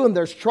walk through and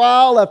there's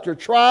trial after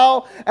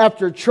trial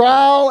after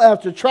trial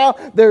after trial.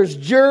 There's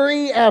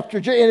jury after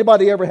jury.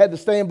 Anybody ever had to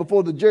stand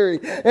before the jury?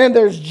 And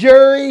there's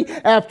jury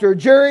after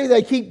jury.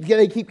 They keep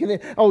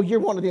oh, you're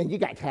one of them. You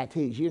got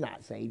tattoos. You're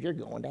not saved. You're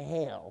going to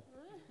hell.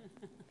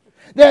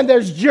 Then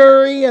there's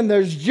jury and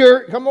there's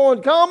jury. Come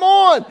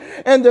on.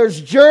 And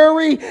there's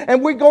jury.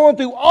 And we're going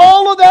through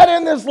all of that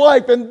in this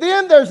life. And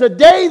then there's a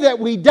day that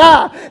we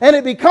die. And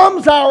it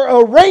becomes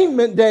our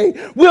arraignment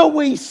day. Will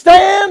we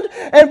stand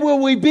and will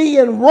we be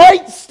in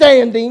right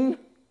standing?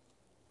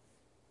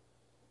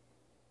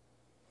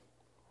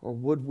 Or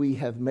would we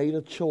have made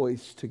a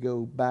choice to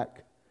go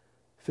back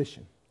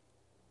fishing?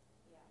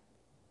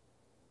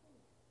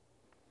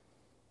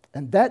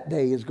 And that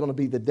day is going to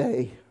be the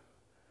day.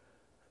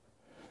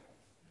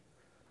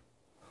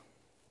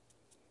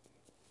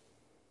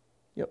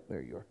 Yep,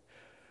 there you are.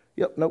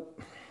 Yep,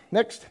 nope.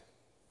 Next.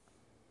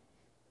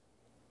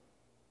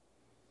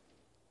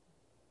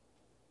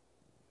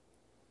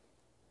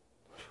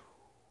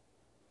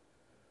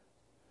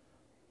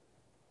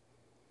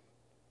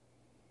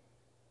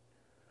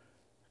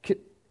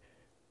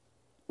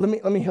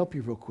 Let me help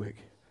you real quick.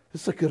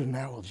 This is a good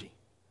analogy.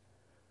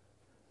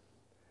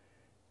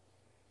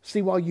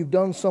 See, while you've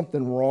done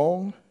something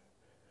wrong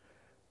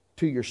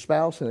to your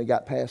spouse, and it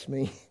got past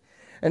me,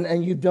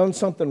 and you've done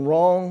something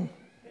wrong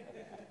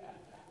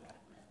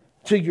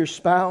to your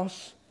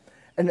spouse,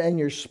 and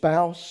your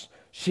spouse,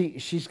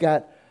 she's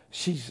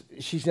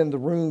in the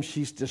room,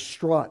 she's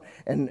distraught,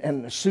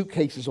 and the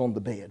suitcase is on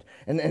the bed,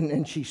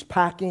 and she's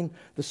packing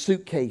the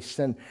suitcase,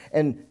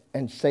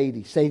 and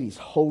Sadie's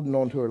holding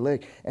onto her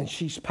leg, and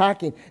she's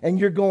packing, and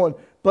you're going,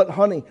 but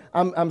honey,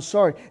 I'm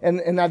sorry,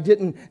 and I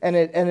didn't,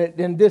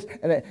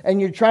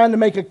 and you're trying to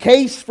make a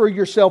case for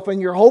yourself, and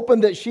you're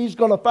hoping that she's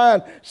going to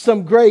find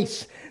some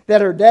grace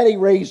that her daddy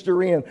raised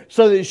her in,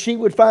 so that she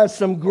would find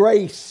some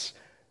grace.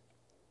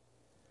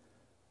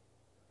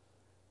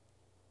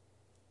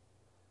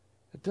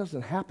 It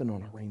doesn't happen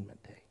on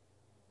arraignment day.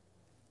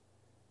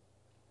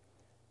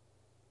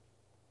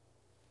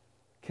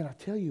 Can I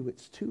tell you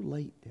it's too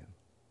late then?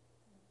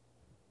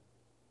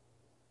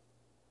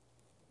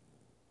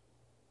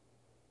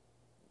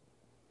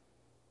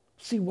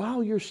 See,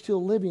 while you're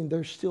still living,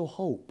 there's still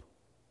hope.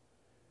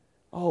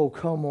 Oh,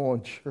 come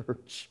on,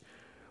 church.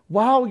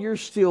 While you're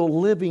still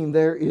living,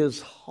 there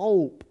is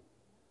hope.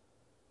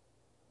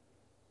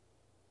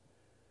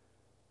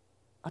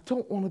 I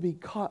don't want to be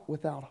caught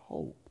without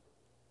hope.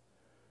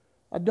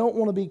 I don't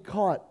want to be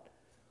caught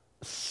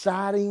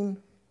siding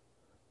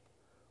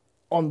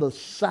on the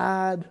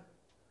side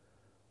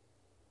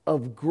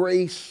of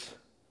grace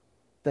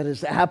that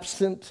is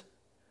absent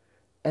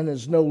and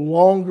is no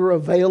longer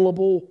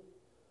available.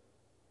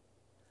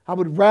 I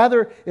would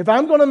rather, if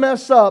I'm going to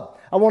mess up,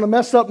 I want to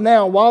mess up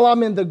now while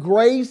I'm in the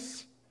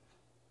grace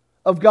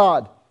of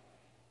God.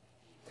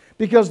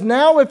 Because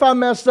now if I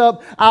mess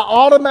up, I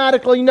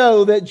automatically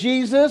know that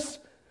Jesus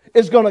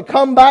is going to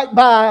come back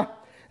by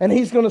and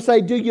He's going to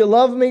say, do you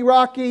love me,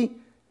 Rocky?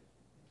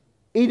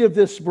 Eat of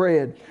this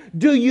bread.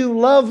 Do you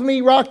love me,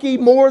 Rocky,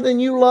 more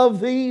than you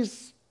love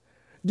these?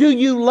 Do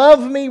you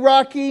love me,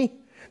 Rocky?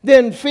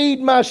 Then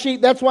feed my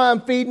sheep. That's why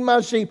I'm feeding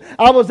my sheep.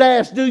 I was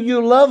asked, do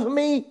you love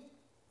me?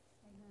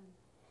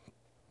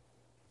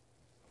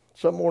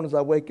 Some mornings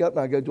I wake up and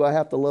I go, do I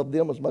have to love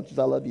them as much as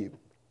I love you?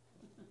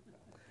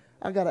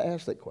 I got to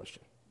ask that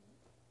question.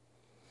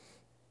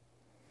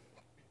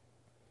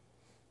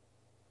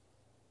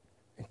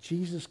 And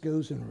Jesus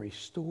goes and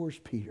restores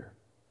Peter.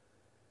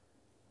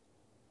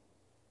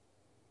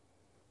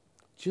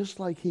 Just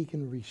like He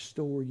can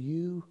restore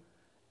you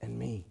and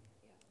me.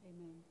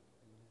 Amen.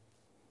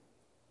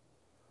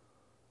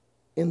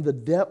 In the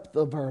depth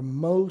of our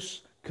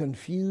most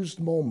confused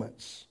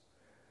moments,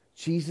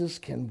 Jesus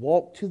can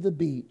walk to the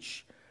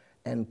beach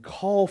and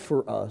call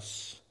for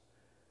us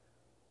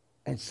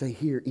and say,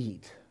 here,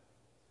 eat.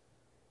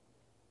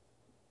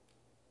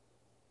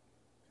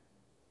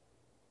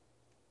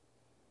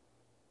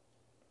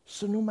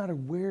 So no matter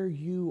where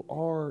you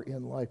are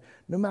in life,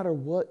 no matter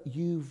what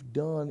you've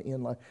done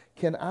in life,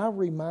 can I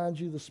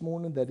remind you this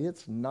morning that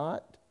it's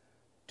not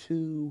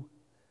too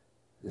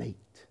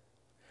late.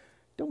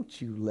 Don't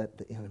you let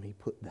the enemy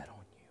put that on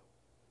you.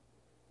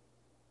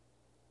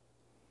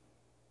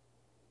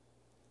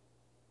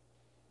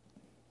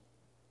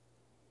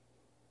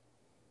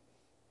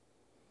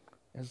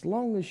 As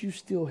long as you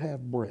still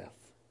have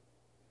breath,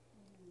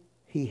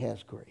 He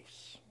has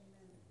grace.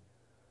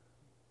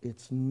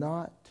 It's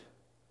not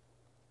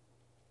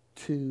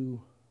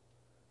too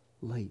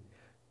late.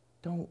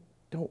 Don't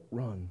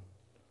run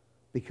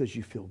because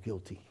you feel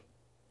guilty.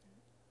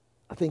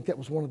 I think that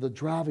was one of the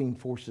driving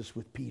forces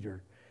with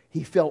Peter.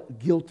 He felt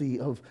guilty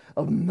of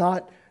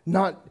not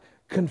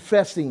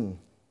confessing.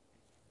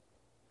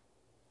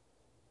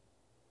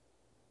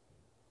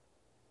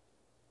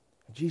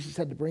 Jesus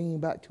had to bring him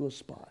back to a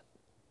spot.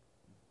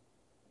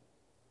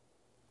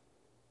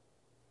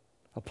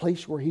 A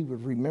place where he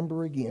would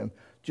remember again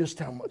just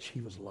how much he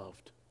was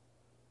loved.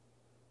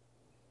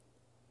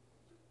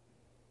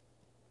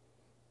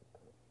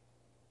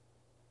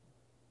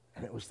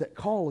 And it was that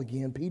call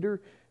again, Peter,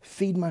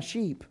 feed my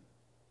sheep.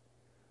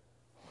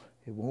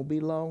 It won't be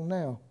long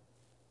now.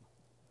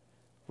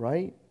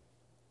 Right?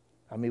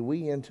 I mean,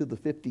 we into the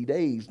 50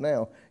 days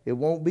now. It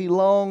won't be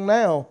long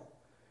now.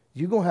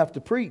 You're going to have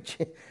to preach.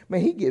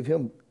 Man, he give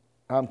him,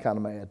 I'm kind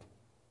of mad.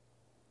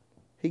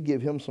 He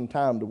give him some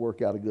time to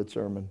work out a good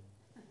sermon.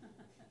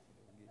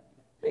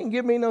 He didn't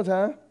give me no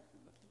time.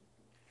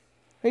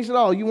 He said,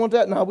 oh, you want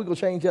that? No, we're going to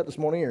change that this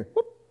morning here.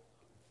 Whoop.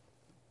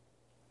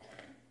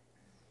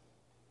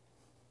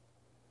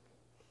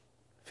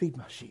 Feed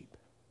my sheep.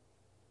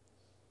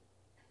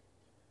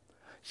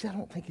 See, I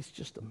don't think it's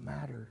just a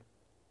matter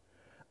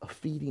of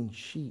feeding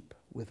sheep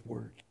with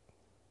word.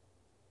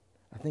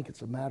 I think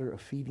it's a matter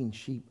of feeding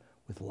sheep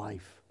with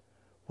life.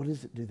 What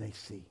is it do they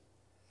see?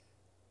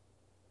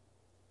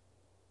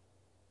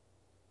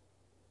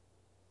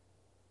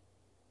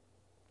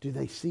 Do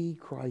they see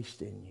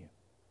Christ in you?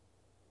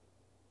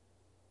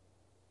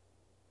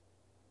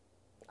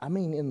 I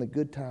mean, in the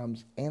good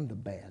times and the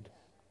bad.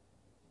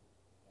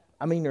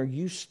 I mean, are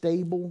you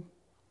stable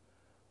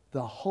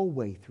the whole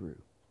way through?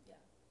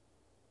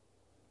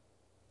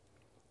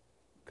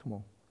 Come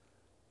on.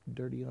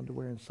 Dirty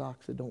underwear and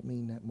socks, it don't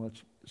mean that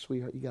much.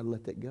 Sweetheart, you got to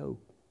let that go.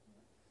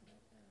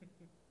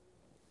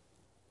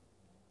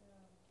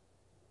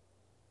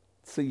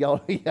 See,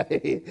 y'all,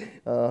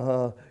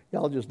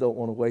 y'all just don't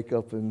want to wake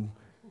up and,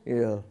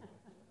 yeah.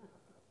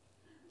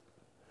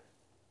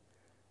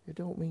 It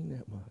don't mean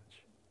that much.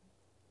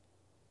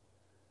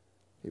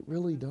 It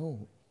really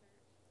don't.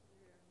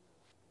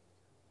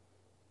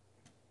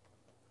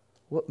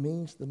 What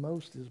means the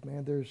most is,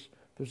 man,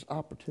 there's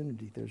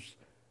opportunity.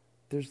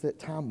 There's that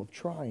time of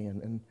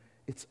trying, and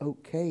it's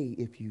okay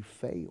if you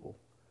fail.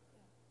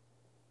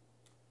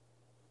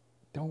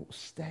 Don't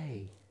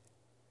stay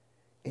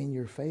in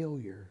your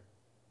failure.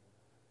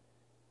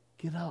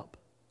 Get up.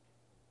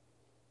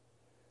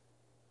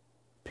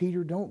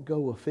 Peter, don't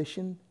go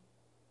a-fishing.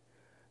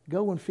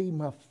 Go and feed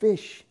my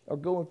fish, or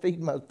go and feed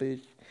my fish.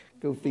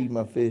 Go feed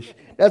my fish.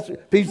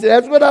 Peter said,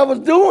 that's what I was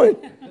doing.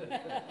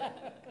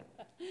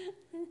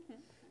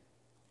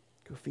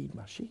 Go feed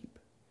my sheep.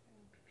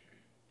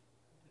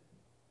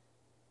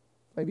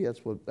 Maybe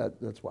that's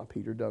why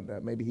Peter done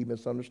that. Maybe he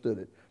misunderstood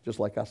it, just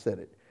like I said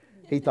it.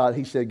 He thought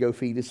he said go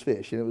feed his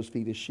fish, and it was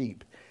feed his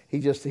sheep. He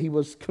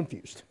was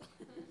confused.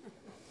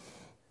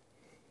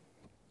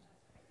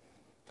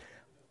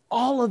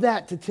 All of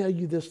that to tell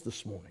you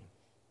this morning.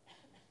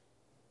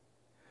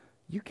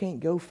 You can't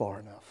go far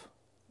enough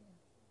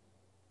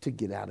to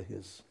get out of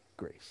his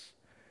grace.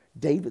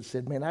 David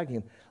said, man, I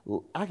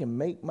can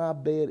make my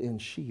bed in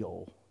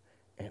Sheol,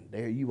 and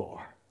there you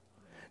are.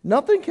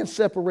 Nothing can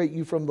separate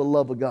you from the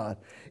love of God.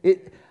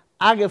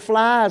 I could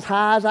fly as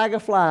high as I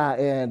could fly,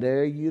 and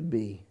there you'd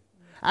be.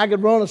 I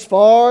could run as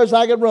far as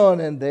I could run,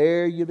 and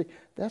there you'd be.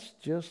 That's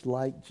just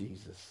like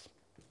Jesus.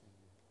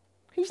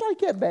 He's like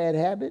that bad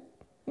habit.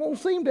 Won't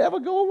seem to ever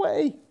go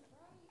away.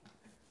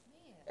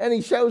 And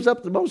he shows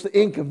up the most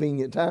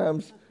inconvenient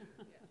times.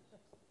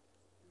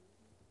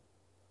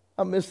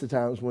 I miss the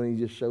times when he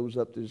just shows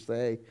up to say,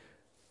 hey,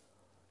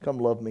 come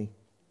love me.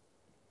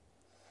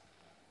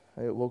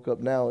 I woke up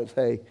now, it's,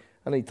 hey,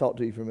 I need to talk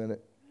to you for a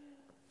minute.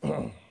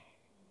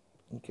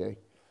 Okay.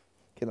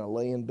 Can I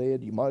lay in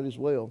bed? You might as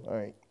well. All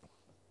right.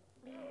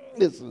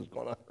 This is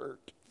going to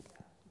hurt.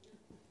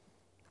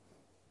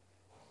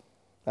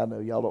 I know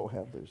y'all don't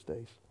have those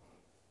days.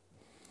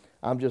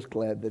 I'm just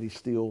glad that he's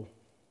still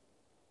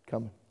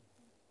coming.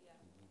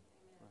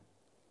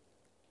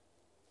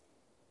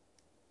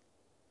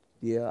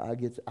 Yeah,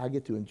 I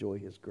get to enjoy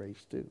his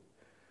grace too.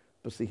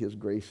 But see, his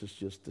grace is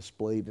just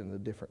displayed in a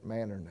different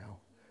manner now.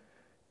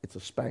 It's a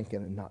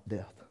spanking and not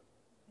death.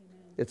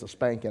 Amen. It's a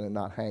spanking and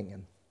not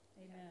hanging.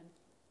 Amen.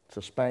 It's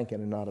a spanking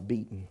and not a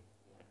beating.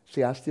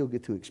 See, I still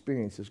get to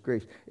experience his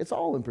grace. It's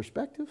all in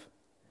perspective.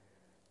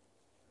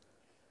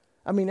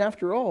 I mean,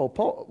 after all,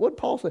 what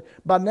Paul said,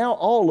 by now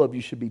all of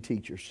you should be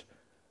teachers.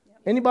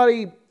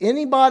 Yep.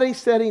 Anybody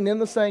sitting in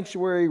the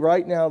sanctuary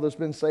right now that's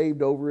been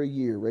saved over a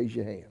year, raise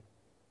your hand.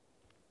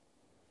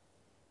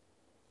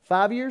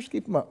 5 years?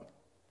 Keep them up.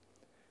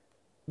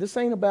 This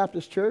ain't a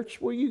Baptist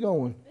church. Where are you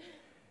going?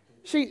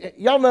 See,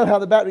 y'all know how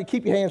the Baptists,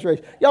 keep your hands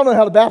raised. Y'all know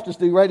how the Baptists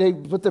do, right? They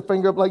put their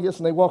finger up like this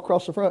and they walk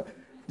across the front.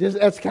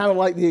 That's kind of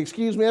like the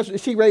excuse me.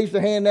 She raised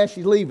her hand, now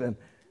she's leaving.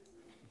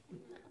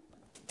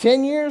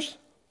 10 years?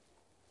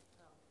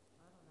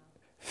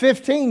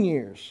 15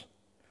 years.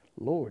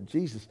 Lord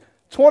Jesus.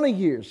 20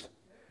 years.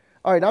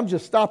 All right, I'm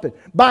just stopping.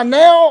 By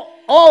now,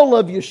 all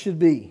of you should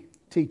be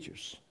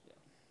teachers.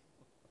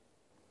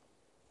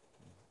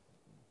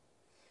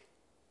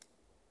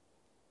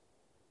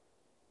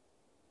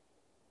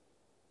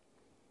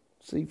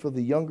 See, for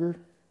the younger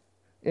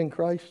in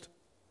Christ,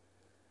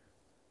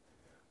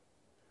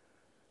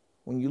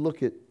 when you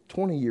look at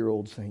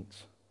 20-year-old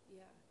saints,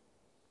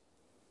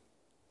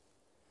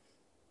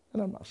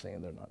 and I'm not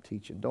saying they're not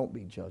teaching. Don't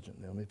be judging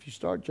them. If you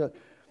start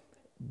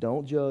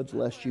don't judge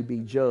lest you be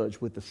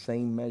judged with the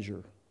same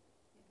measure.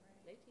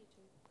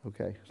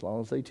 Okay, as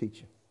long as they teach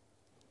you.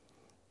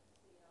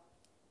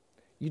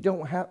 You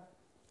don't have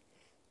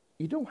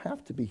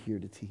to be here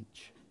to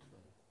teach.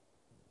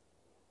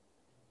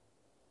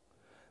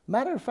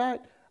 Matter of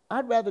fact,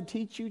 I'd rather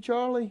teach you,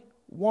 Charlie,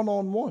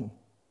 one-on-one.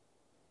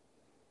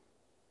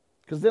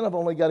 Because then I've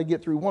only got to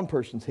get through one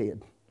person's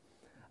head.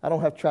 I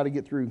don't have to try to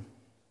get through.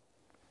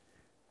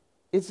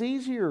 It's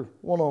easier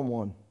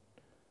one-on-one.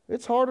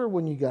 It's harder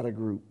when you got a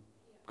group.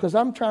 Because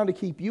I'm trying to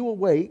keep you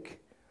awake.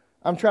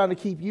 I'm trying to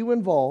keep you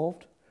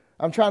involved.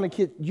 I'm trying to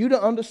get you to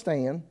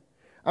understand.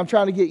 I'm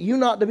trying to get you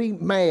not to be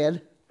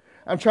mad.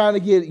 I'm trying to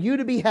get you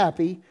to be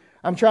happy.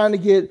 I'm trying to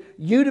get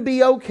you to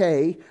be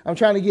okay. I'm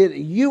trying to get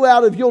you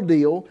out of your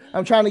deal.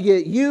 I'm trying to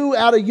get you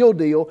out of your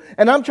deal.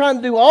 And I'm trying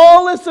to do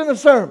all this in a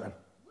sermon.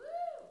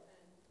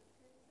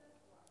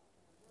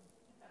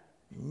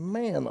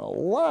 Man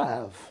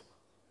alive.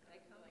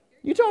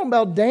 You're talking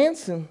about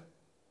dancing.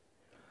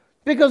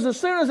 Because as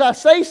soon as I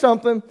say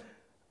something,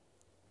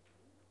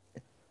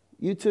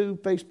 YouTube,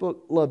 Facebook,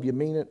 love you,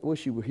 mean it,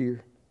 wish you were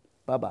here.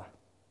 Bye-bye.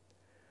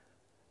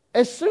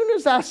 As soon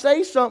as I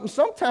say something,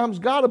 sometimes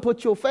God will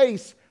put your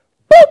face,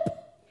 boop!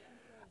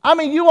 I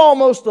mean, you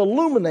almost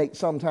illuminate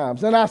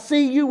sometimes. And I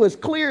see you as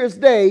clear as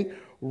day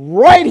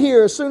right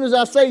here as soon as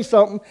I say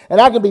something,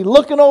 and I can be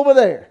looking over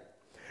there.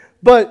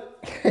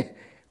 But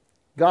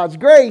God's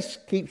grace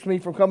keeps me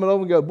from coming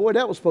over and go, boy,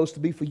 that was supposed to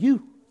be for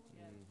you.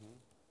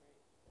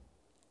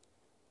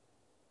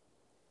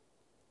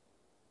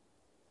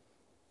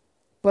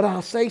 But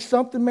I'll say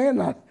something, man,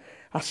 and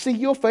I see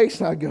your face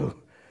and I go,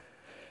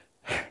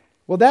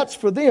 well, that's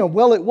for them.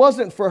 Well, it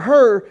wasn't for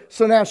her,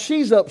 so now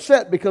she's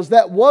upset because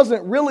that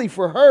wasn't really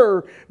for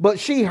her, but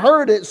she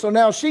heard it, so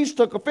now she's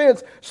took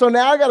offense. So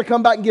now I got to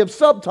come back and give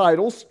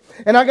subtitles,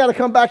 and I got to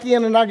come back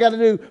in and I got to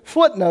do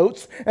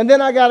footnotes, and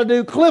then I got to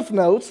do cliff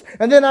notes,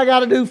 and then I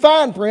got to do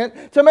fine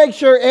print to make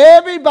sure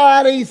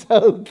everybody's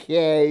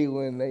okay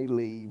when they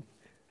leave.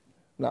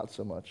 Not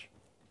so much.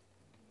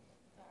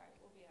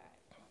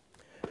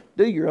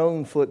 Do your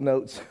own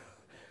footnotes,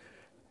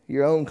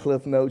 your own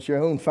cliff notes,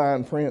 your own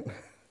fine print.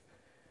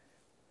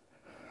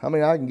 I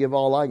mean, I can give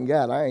all I can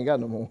got. I ain't got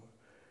no more.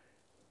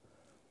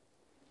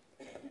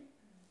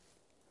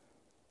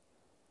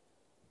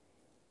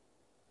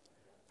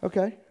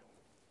 Okay.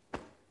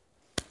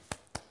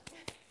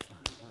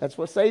 That's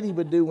what Sadie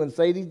would do when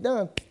Sadie's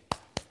done.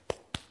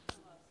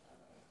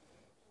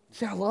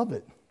 See, I love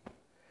it.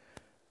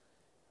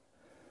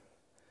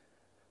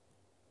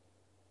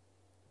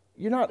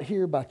 You're not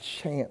here by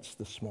chance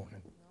this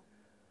morning.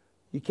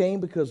 You came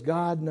because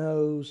God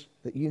knows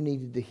that you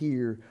needed to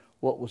hear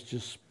what was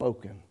just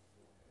spoken.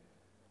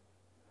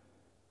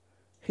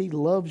 He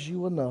loves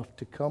you enough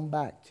to come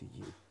back to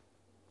you,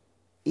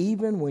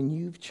 even when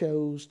you've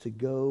chose to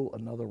go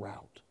another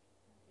route.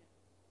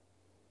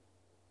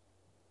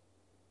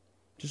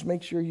 Just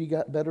make sure you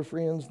got better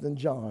friends than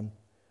John.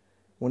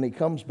 When he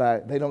comes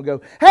back, they don't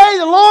go, hey,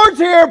 the Lord's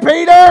here,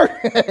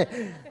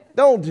 Peter.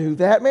 Don't do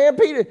that, man.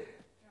 Peter,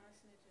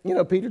 you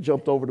know, Peter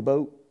jumped over the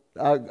boat.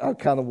 I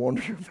kind of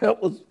wonder if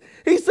that was,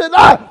 he said,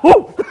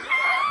 whoo.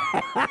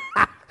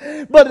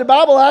 But the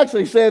Bible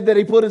actually said that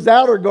he put his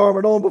outer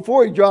garment on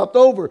before he dropped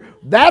over.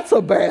 That's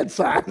a bad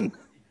sign.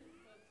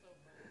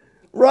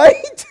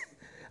 Right?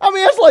 I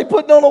mean, that's like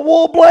putting on a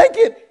wool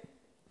blanket,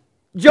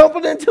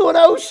 jumping into an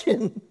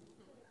ocean.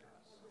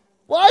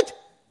 What?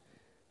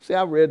 See,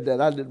 I read that.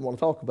 I didn't want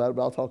to talk about it,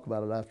 but I'll talk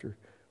about it after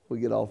we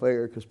get off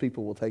air because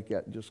people will take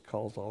that and just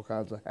cause all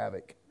kinds of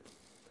havoc.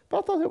 But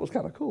I thought that was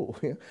kind of cool.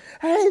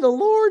 Hey, the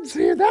Lord's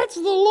here. That's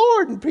the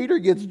Lord. And Peter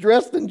gets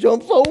dressed and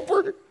jumps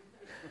over.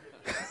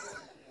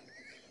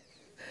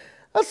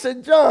 I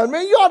said, John,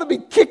 man, you ought to be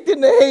kicked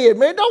in the head,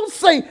 man. Don't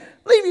say,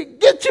 leave you,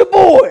 get your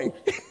boy.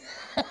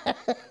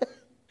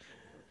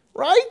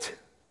 Right?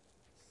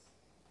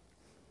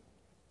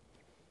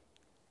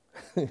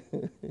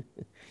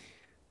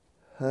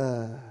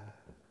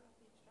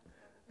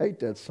 Ain't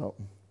that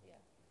something?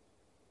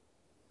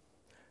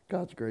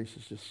 God's grace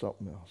is just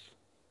something else.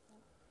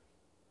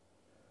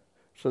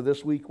 So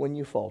this week when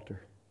you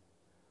falter,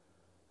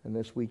 and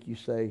this week you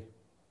say,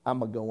 I'm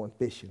going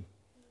fishing,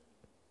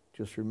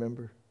 just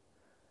remember,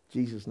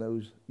 Jesus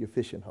knows your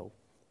fishing hole.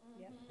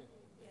 Yep.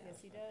 Yes,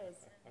 he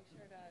does. He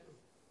sure does.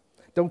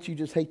 Don't you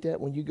just hate that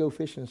when you go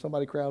fishing and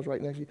somebody crowds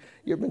right next to you?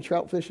 You ever been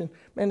trout fishing?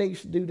 Man, they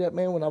used to do that,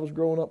 man, when I was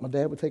growing up. My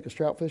dad would take us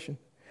trout fishing.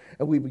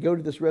 And we would go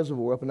to this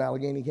reservoir up in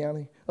Allegheny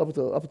County, up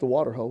at the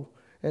water hole.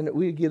 And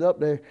we'd get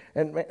up there,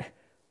 and man,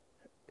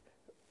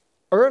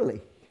 early.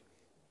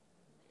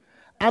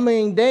 I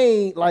mean, they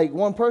ain't like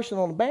one person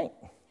on the bank.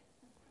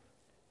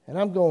 And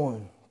I'm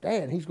going,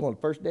 Dad, he's going,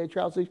 the first day of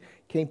trout season,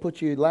 can't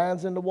put your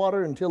lines in the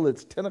water until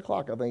it's 10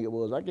 o'clock, I think it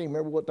was. I can't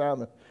remember what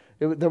time.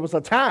 There was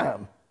a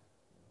time.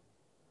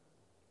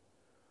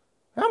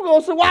 I'm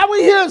going, so why are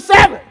we here at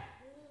 7?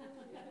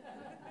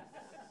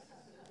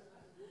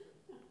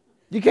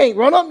 You can't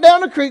run up and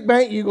down the creek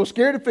bank, you're going to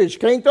scare the fish. You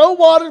can't throw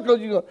water,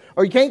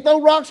 or you can't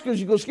throw rocks because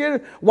you're going to scare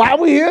them. Why are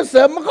we here at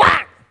 7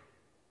 o'clock?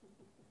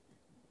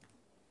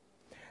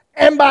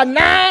 And by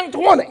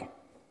 9:20,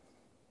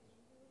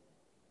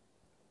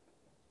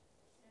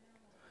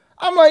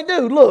 I'm like,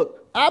 dude,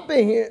 look, I've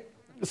been here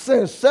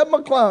since 7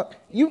 o'clock.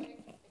 You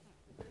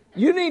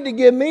need to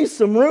give me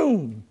some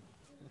room.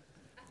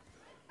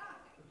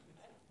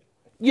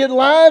 Your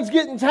lines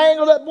getting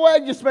tangled up, boy,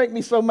 that just make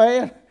me so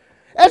mad.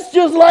 That's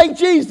just like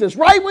Jesus.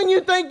 Right when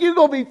you think you're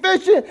going to be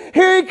fishing,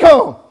 here he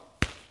come.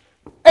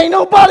 Ain't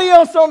nobody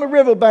else on the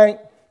riverbank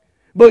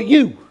but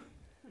you.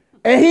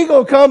 And he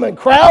going to come and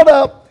crowd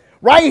up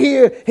right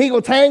here. He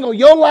going to tangle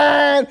your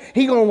line.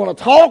 He going to want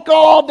to talk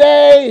all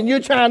day. And you're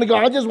trying to go,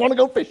 I just want to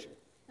go fishing.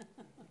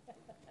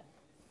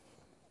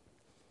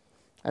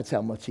 That's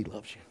how much he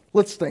loves you.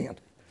 Let's stand.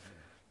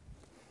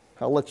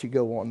 I'll let you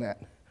go on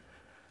that.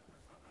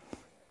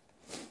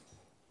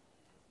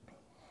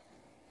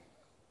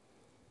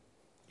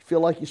 Feel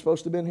like you're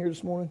supposed to have been here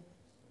this morning?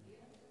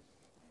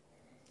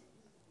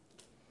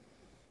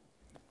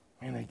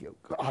 Man, they go,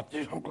 God,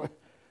 dude, I'm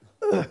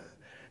glad.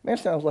 Man,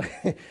 sounds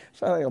like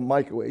a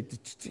microwave.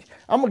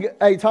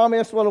 Hey, Tommy,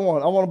 that's what I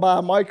want. I want to buy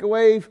a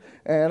microwave,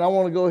 and I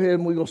want to go ahead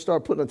and we're going to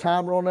start putting a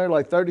timer on there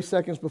like 30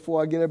 seconds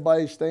before I get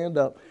everybody to stand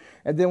up.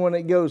 And then when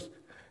it goes,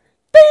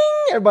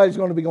 ding, everybody's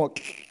going to be going,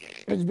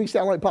 it'll be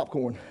sounding like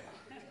popcorn.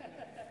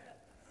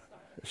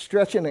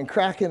 Stretching and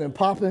cracking and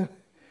popping.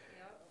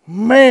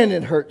 Man,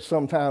 it hurts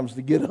sometimes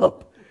to get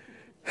up.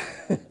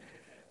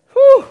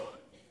 Whew.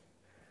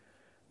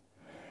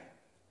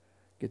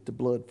 Get the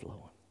blood flowing.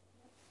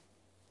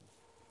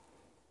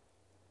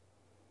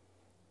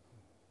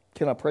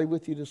 Can I pray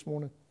with you this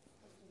morning?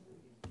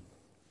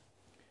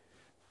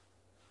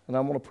 And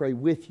I want to pray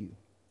with you.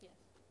 Yes.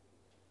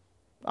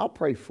 I'll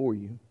pray for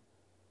you,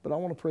 but I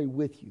want to pray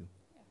with you.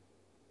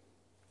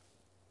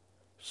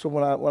 So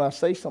when I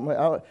say something,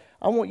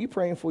 I want you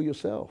praying for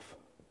yourself.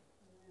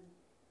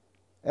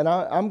 And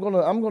I'm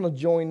gonna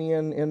join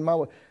in my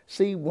way.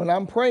 See, when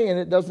I'm praying,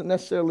 it doesn't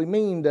necessarily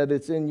mean that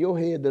it's in your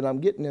head that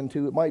I'm getting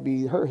into. It might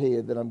be her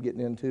head that I'm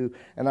getting into,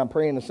 and I'm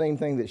praying the same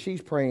thing that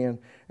she's praying,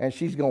 and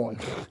she's going,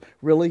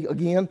 really,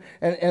 again?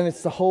 And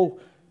it's the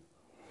whole,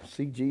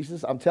 see,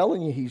 Jesus, I'm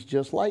telling you, he's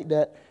just like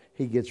that.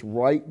 He gets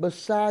right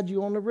beside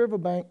you on the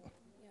riverbank.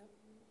 Yep.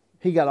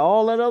 He got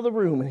all that other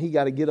room, and he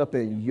got to get up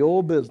in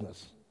your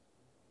business.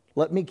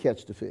 Let me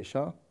catch the fish,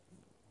 huh?